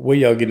 Well, where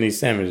y'all getting these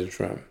sandwiches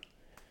from?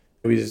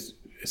 We just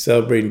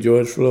celebrating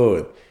George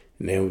Floyd.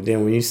 And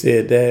then when you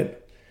said that,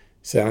 it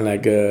sounded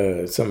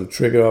like something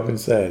triggered off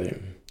inside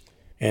him.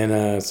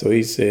 And so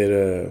he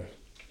said,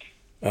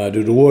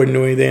 do the warden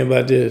know anything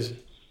about this?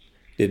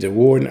 Did the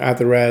warden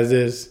authorize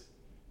this?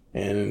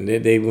 And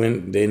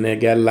they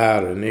got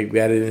louder and they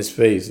got it in his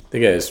face. They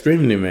got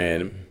extremely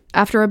mad.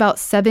 After about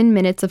 7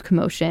 minutes of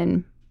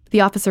commotion,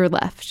 the officer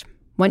left,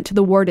 went to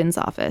the warden's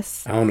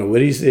office. I don't know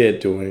what he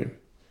said to him,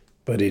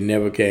 but he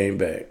never came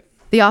back.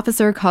 The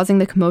officer causing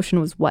the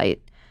commotion was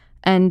white.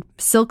 And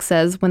Silk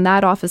says when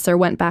that officer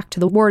went back to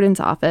the warden's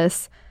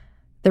office,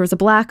 there was a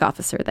black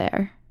officer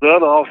there. The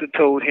other officer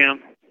told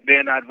him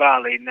they're not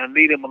violating, now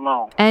leave them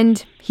alone.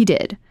 And he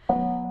did.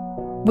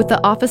 With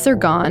the officer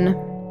gone,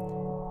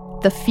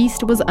 the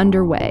feast was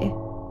underway.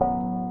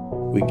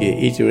 We get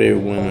each and every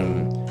one of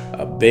them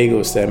a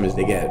bagel sandwich.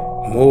 They got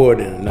more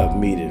than enough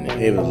meat in it.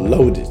 It was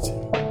loaded.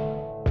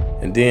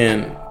 And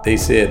then they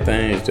said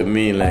things to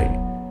me like,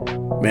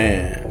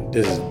 man,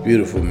 this is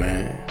beautiful,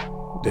 man.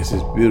 This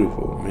is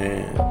beautiful,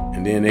 man.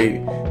 And then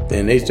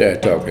they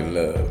started talking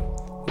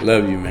love.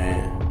 Love you,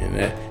 man.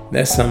 And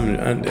that's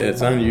something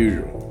that's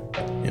unusual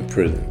in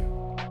prison.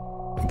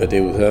 But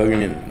they was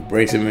hugging and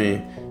embracing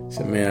me.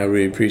 Said, man, I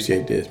really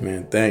appreciate this,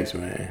 man. Thanks,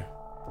 man.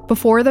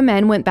 Before the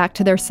men went back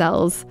to their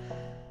cells,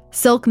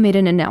 Silk made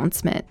an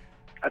announcement.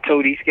 I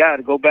told each guy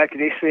to go back to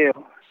their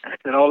cell. I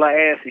said, all I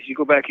ask is you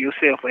go back to your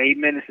cell for 8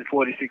 minutes and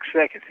 46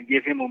 seconds and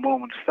give him a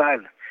moment of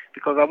silence.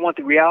 Because I want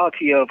the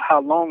reality of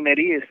how long that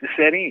is to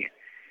set in.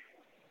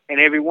 And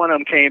every one of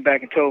them came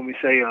back and told me,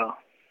 say,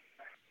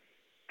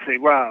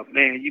 Rob,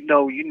 man, you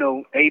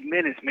know, 8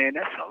 minutes, man,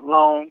 that's a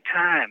long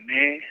time,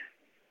 man.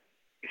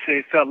 He said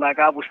it felt like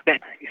I was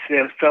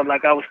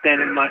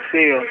standing in my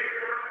cell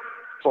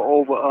for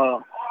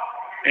over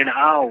an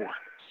hour.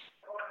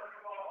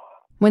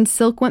 When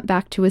Silk went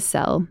back to his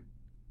cell,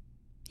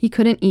 He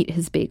couldn't eat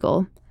his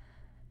bagel.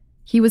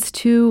 He was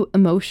too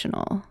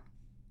emotional.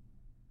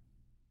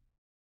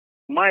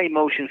 My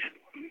emotions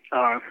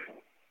are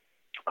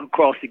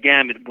across the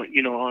gamut,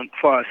 on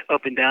far as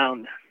up and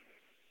down.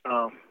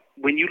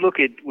 When you look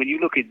at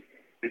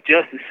the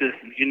justice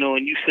system,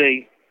 and you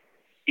say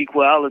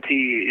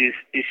equality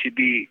it should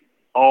be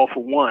all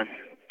for one.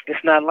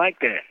 It's not like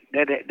that.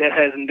 That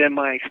hasn't been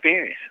my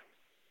experience.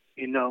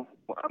 I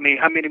mean,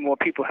 how many more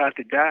people have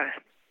to die?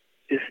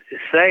 It's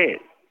sad.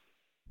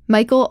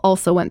 Michael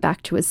also went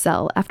back to his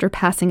cell after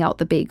passing out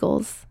the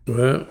bagels.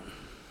 Well,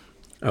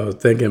 I was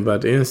thinking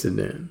about the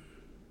incident.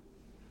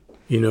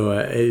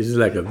 It's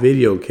like a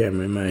video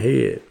camera in my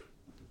head.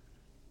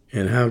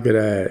 And how could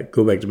I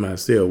go back to my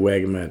cell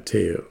wagging my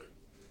tail?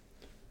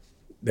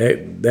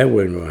 That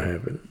wasn't going to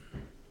happen.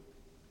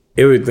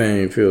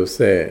 Everything feels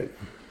sad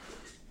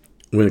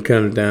when it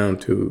comes down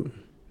to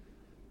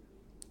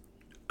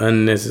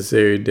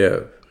unnecessary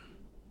death.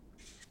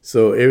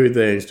 So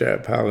everything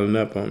started piling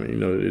up on me,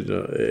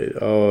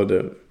 all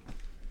the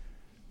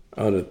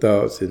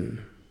thoughts and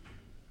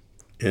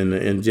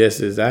the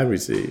injustice I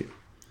received.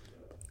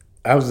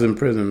 I was in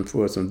prison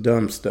for some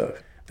dumb stuff.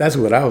 That's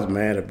what I was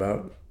mad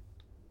about.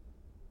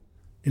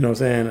 You know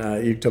what I'm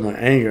saying? You talk about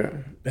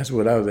anger. That's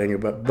what I was angry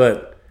about.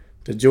 But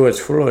the George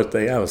Floyd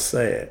thing, I was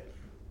sad.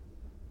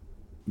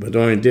 But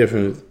the only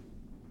difference,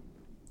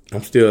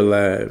 I'm still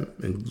alive,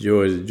 and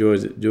George is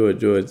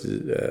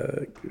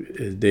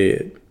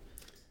dead.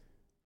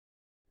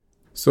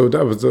 So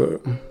that was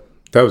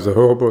a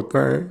horrible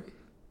thing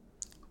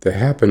that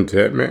happened to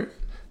that man.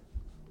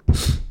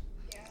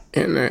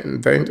 And I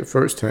think the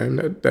first time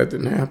that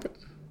didn't happen.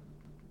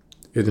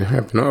 It didn't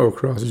happen all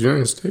across the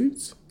United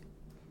States.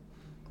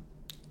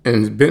 And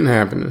it's been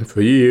happening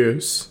for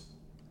years.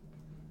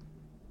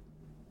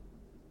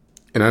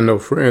 And I know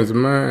friends of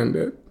mine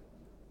that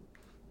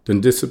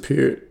done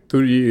disappeared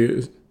through the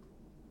years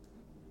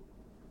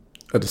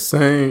of the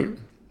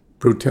same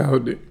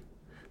brutality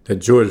that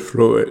George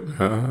Floyd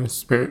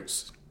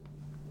experienced.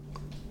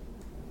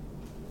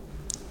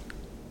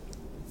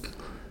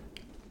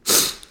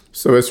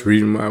 So that's the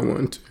reason why I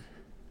want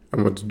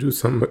to do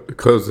something,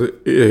 because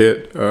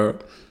it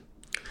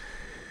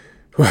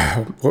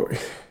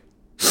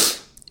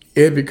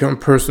had become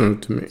personal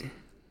to me.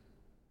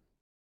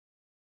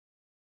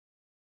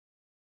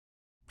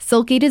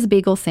 Silk ate his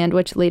bagel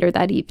sandwich later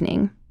that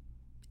evening.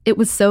 It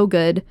was so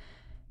good,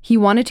 he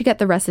wanted to get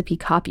the recipe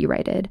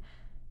copyrighted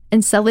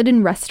and sell it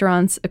in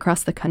restaurants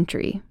across the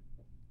country.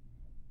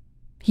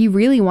 He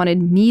really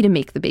wanted me to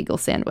make the bagel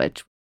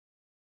sandwich.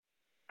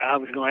 I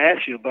was going to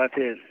ask you about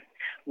this.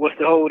 What's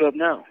the hold up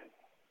now?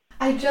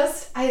 I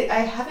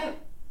haven't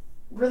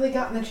really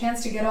gotten the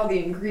chance to get all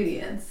the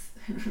ingredients.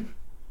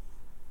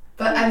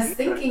 But I was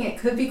thinking it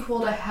could be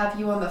cool to have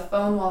you on the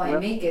phone while I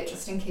make it,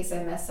 just in case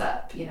I mess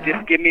up,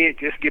 Just give me a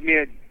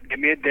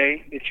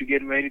day that you're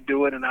getting ready to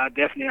do it, and I'll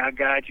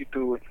guide you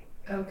through it.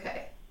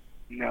 Okay.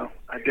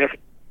 I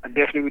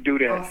definitely would do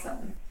that.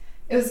 Awesome.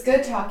 It was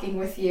good talking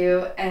with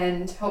you,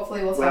 and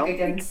hopefully we'll talk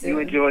again soon. You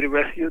enjoy the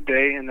rest of your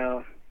day, and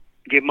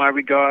give my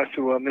regards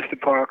to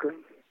Mr. Parker.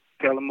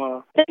 Tell him.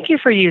 Thank you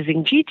for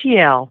using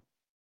GTL.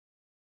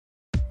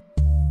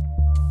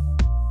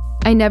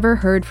 I never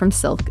heard from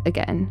Silk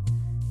again.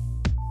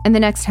 And the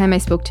next time I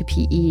spoke to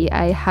PE,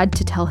 I had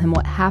to tell him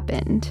what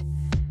happened.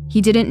 He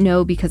didn't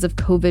know because of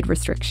COVID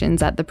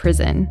restrictions at the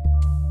prison.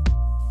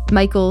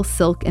 Michael,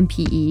 Silk, and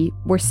PE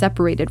were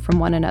separated from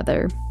one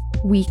another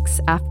weeks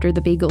after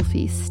the bagel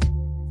feast.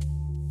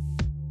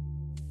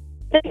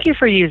 Thank you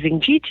for using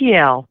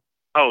GTL.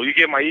 Oh, you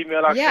get my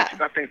email? Yeah.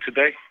 I think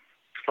today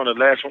from the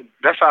last one.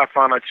 That's how I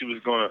found out you was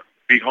going to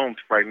be home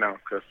right now.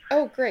 Cause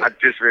oh, great. I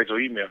just read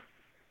your email.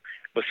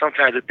 But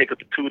sometimes it takes up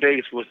to 2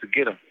 days for us to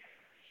get them.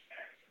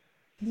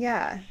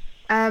 Yeah.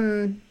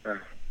 I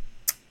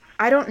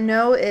don't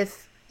know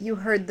if you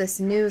heard this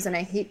news, and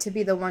I hate to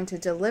be the one to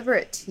deliver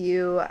it to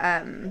you,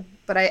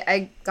 but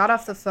I got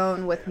off the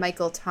phone with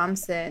Michael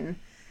Thompson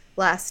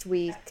last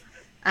week,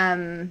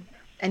 and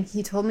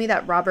he told me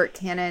that Robert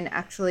Cannon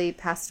actually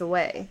passed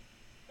away.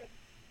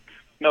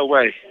 No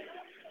way.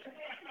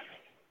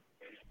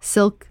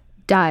 Silk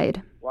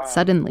died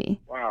suddenly.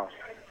 Wow.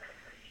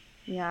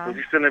 Yeah. Was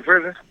he still in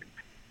prison?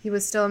 He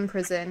was still in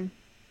prison.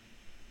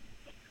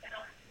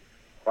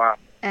 Wow.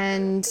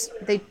 And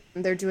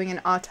they're doing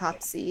an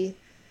autopsy.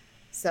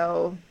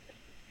 So,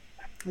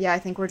 yeah, I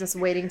think we're just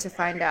waiting to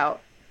find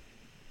out.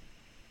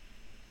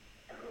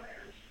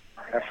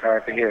 That's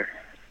hard to hear.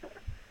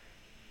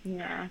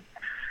 Yeah.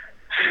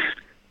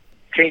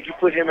 Can't you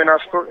put him in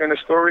the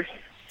story?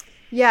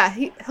 Yeah,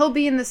 he'll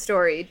be in the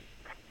story.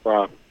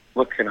 Well,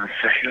 what can I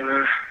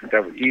say?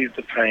 That would ease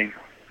the pain.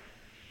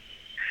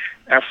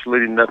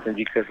 Absolutely nothing,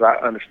 because I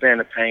understand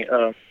the pain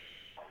of.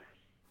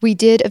 We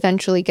did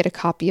eventually get a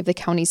copy of the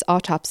county's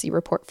autopsy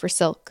report for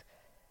Silk.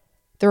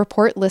 The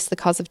report lists the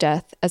cause of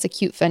death as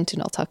acute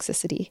fentanyl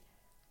toxicity.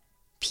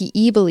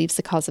 PE believes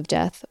the cause of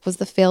death was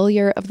the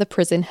failure of the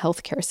prison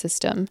healthcare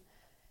system.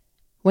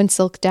 When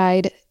Silk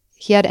died,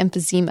 he had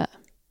emphysema,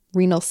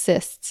 renal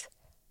cysts,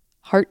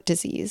 heart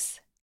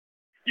disease.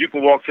 You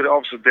can walk to the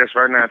officer's desk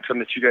right now and tell them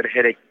that you got a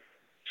headache,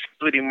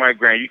 splitting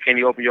migraine. You can't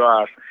even open your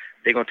eyes.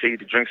 They're going to tell you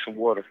to drink some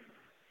water.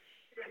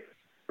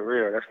 For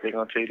real, that's what they're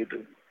going to tell you to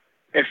do.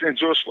 And in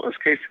George Floyd's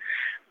case,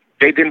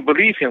 they didn't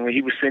believe him when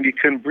he was saying he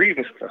couldn't breathe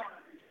and stuff.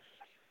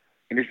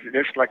 And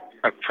that's like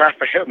a cry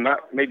for help,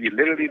 not maybe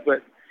literally,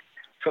 but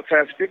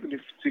sometimes people are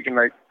speaking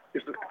like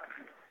it's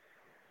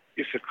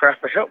a cry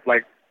for help.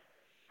 Like,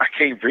 I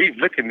can't breathe.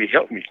 Look at me,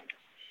 help me.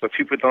 But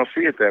people don't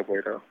see it that way,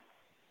 though.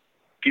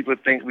 People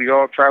think we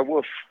all cry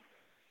wolf.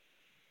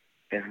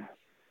 And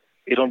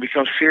it don't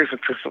become serious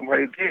until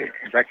somebody did,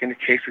 like in the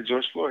case of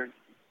George Floyd.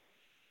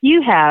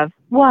 You have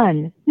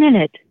 1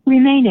 minute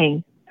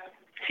remaining.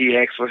 He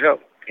asked for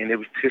help, and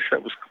his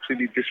help was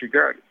completely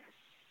disregarded.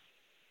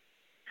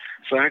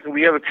 So how can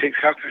they ever take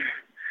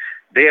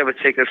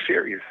us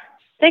serious?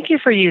 Thank you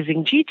for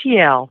using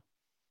GTL.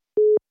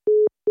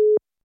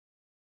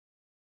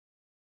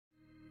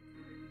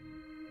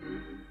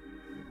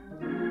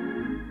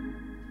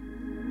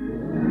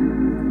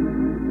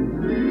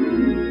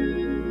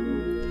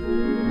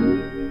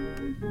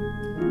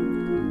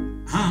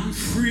 I'm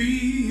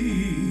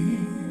free.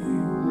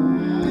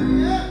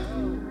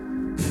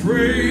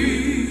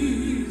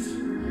 Praise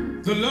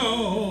the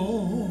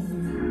Lord.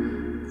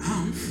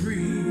 I'm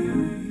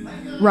free.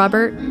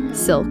 Robert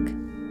Silk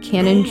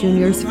Cannon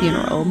Jr.'s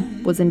funeral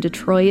was in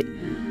Detroit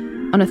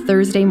on a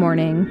Thursday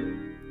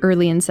morning,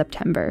 early in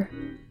September.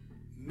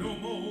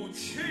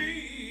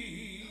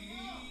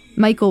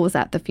 Michael was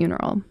at the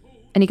funeral,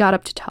 and he got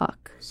up to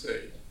talk.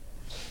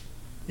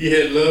 He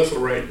had love for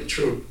writing the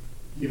truth.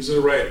 He was a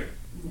writer.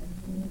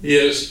 He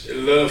has a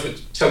love for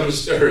telling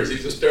stories.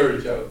 He's a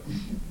storyteller.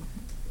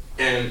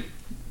 And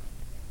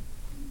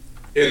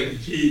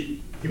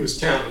he was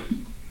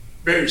talented,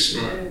 very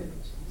smart.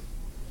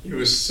 He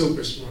was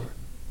super smart.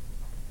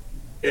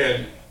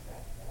 And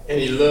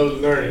he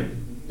loved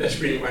learning. That's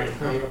the reason why he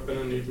hung up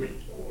underneath me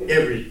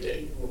every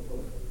day.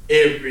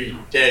 Every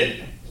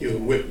day he was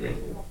with me.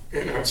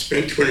 And I've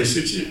spent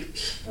 26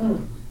 years.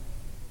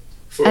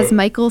 As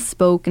Michael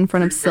spoke in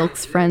front of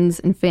Silk's friends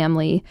and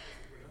family,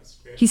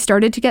 he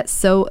started to get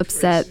so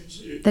upset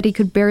that he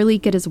could barely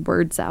get his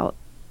words out.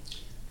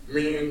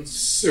 Me and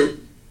Silk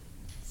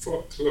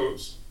fought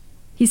close.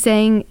 He's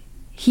saying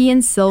he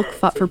and Silk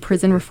fought for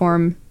prison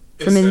reform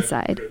from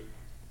inside.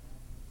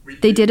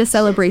 They did a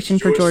celebration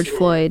for George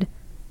Floyd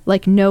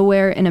like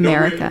nowhere in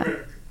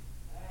America.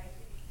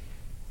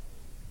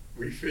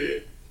 We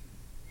fed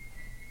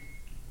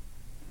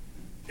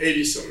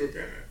 80-something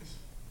guys.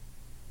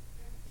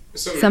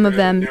 Some of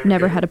them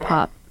never had a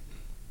pop.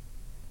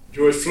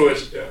 George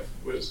Floyd's death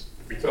was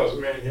because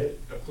the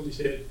police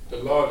had the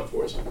law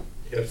enforcement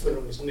had a foot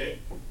on his neck.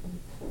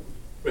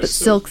 But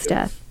Silk's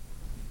death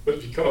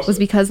was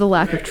because of the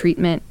lack of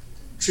treatment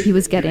he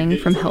was getting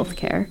from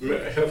healthcare.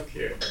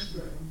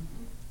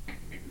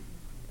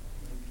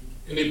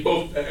 And they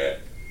both died.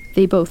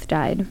 They both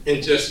died.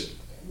 Injustice.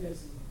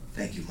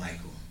 Thank you,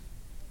 Michael,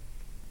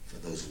 for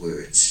those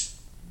words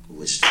of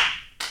wisdom.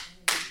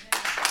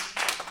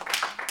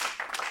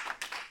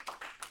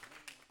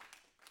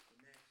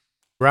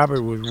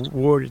 Robert was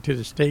warded to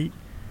the state,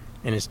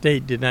 and the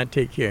state did not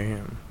take care of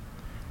him.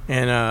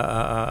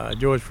 And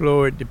George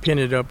Floyd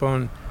depended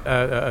upon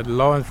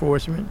law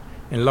enforcement,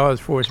 and law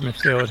enforcement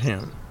failed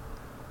him.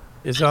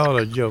 It's all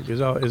a joke.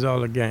 It's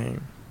all a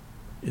game.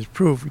 It's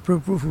proof.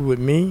 Proof it with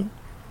me,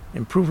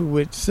 and proof it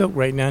with Silk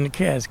right now in the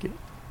casket.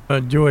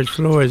 George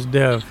Floyd's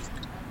death,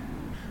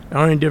 the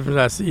only difference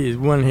I see is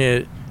one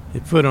had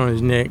his foot on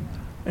his neck,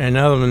 and the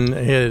other one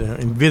had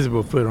an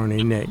invisible foot on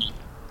their neck.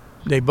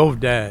 They both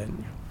died.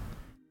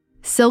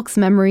 Silk's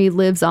memory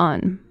lives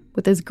on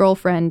with his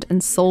girlfriend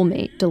and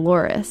soulmate,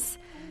 Delores,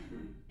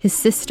 his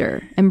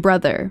sister and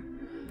brother,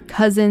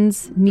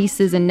 cousins,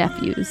 nieces, and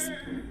nephews,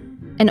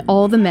 and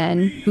all the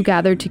men who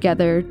gathered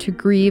together to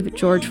grieve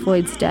George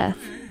Floyd's death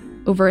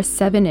over a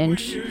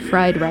 7-inch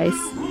fried rice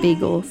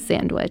bagel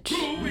sandwich.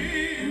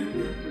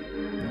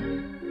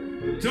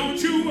 Don't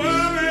you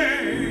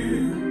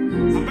worry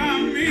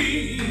about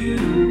me.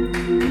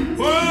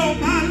 Oh,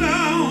 my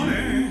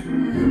Lord,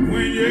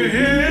 when you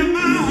hear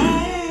my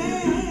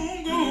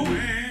home going.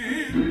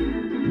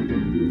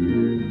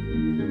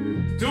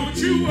 Don't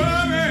you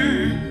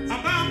worry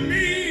about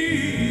me.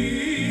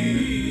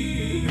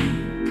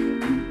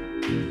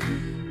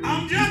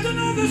 I'm just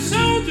another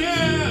soldier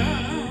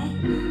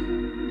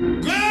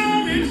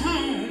going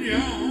home,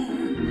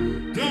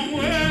 y'all. Don't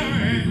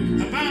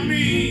worry about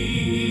me.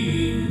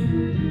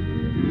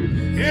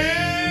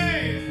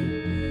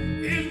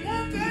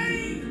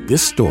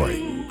 This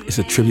story is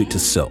a tribute to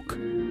Silk,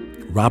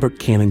 Robert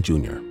Cannon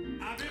Jr.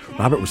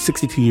 Robert was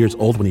 62 years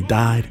old when he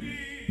died.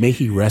 May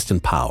he rest in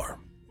power.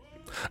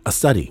 A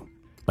study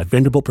by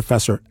Vanderbilt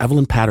professor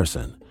Evelyn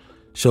Patterson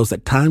shows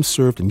that time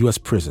served in U.S.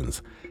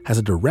 prisons has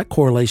a direct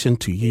correlation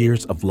to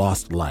years of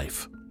lost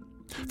life.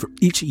 For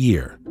each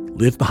year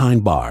lived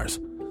behind bars,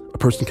 a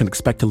person can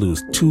expect to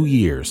lose 2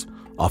 years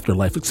off their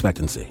life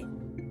expectancy.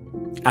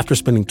 After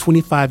spending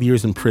 25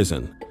 years in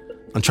prison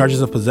on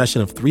charges of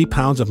possession of 3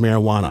 pounds of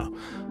marijuana,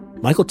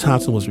 Michael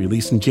Thompson was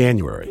released in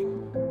January.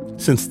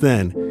 Since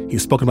then,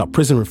 he's spoken about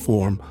prison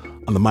reform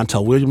on The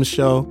Montel Williams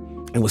Show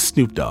and with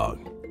Snoop Dogg.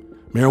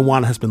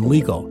 Marijuana has been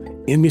legal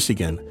in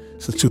Michigan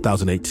since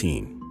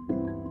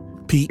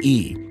 2018.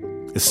 P.E.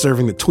 is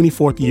serving the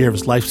 24th year of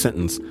his life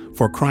sentence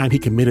for a crime he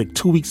committed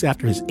 2 weeks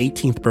after his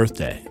 18th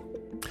birthday.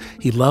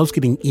 He loves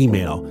getting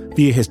email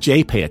via his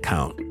JPay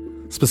account,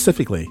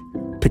 specifically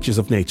pictures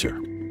of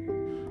nature.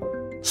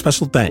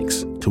 Special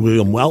thanks to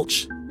William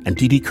Welch and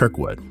Dee Dee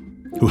Kirkwood,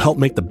 who helped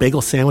make the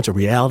bagel sandwich a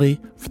reality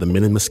for the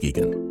men in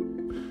Muskegon.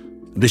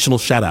 Additional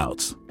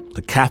shout-outs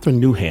to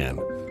Catherine Nouhan,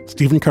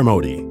 Stephen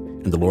Carmody,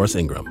 and Delores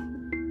Ingram.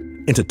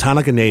 And to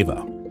Tana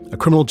Ganeva, a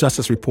criminal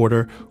justice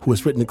reporter who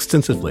has written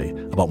extensively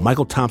about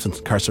Michael Thompson's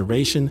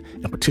incarceration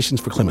and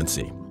petitions for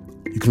clemency.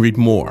 You can read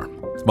more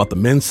about the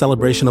men's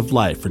celebration of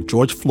life for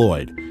George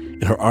Floyd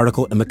in her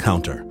article in The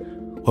Counter.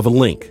 We'll have a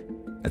link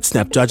at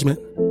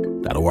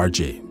snapjudgment.org.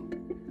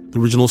 The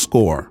original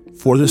score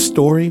for this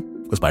story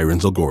was by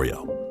Renzo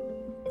Gorrio.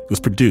 It was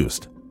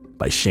produced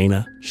by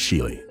Shaina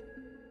Shealy.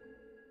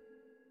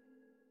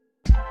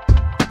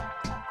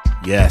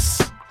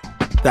 Yes,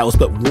 that was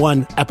but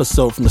one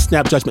episode from the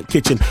Snap Judgment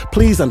Kitchen.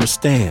 Please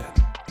understand,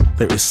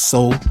 there is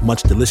so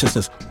much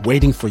deliciousness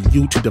waiting for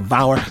you to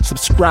devour.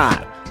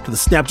 Subscribe to the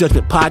Snap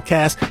Judgment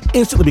Podcast.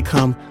 Instantly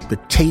become the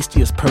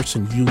tastiest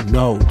person you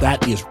know.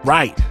 That is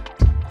right.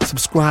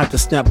 Subscribe to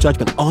Snap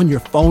Judgment on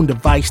your phone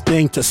device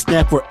thing to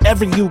snap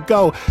wherever you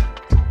go.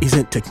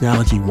 Isn't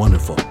technology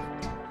wonderful?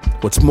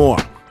 What's more,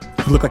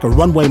 you look like a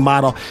runway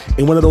model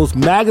in one of those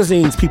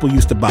magazines people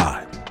used to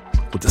buy.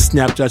 With the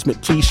Snap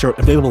Judgment t-shirt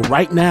available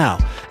right now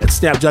at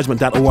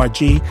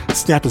snapjudgment.org.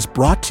 Snap is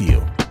brought to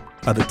you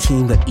by the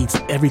team that eats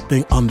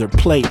everything on their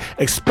plate,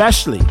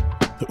 especially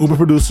the Uber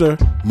producer,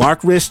 Mark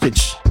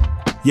Ristich.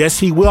 Yes,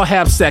 he will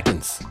have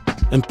seconds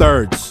and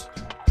thirds.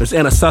 There's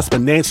Anna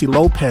Sussman, Nancy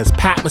Lopez,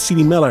 Pat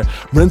Mesiti-Miller,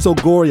 Renzo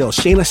Gorrio,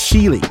 Shaina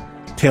Shealy,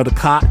 Teo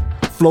Ducot,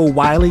 Flo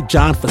Wiley,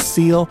 John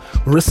Facile,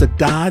 Marissa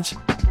Dodge,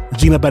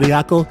 Regina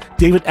Bariaco,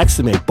 David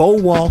Exime, Bo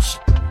Walsh,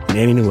 and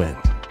Annie Nguyen.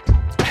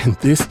 And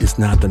this is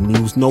not the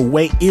news. No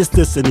way is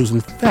this the news.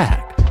 In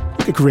fact,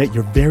 you can create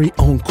your very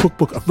own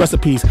cookbook of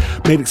recipes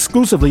made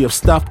exclusively of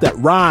stuff that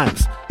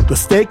rhymes. The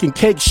steak and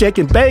cake, shake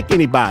and bake,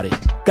 anybody.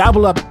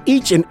 Gobble up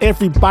each and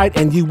every bite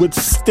and you would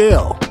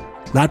still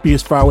not be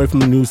as far away from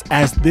the news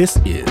as this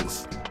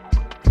is.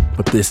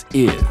 But this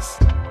is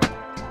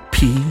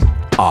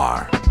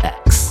PR.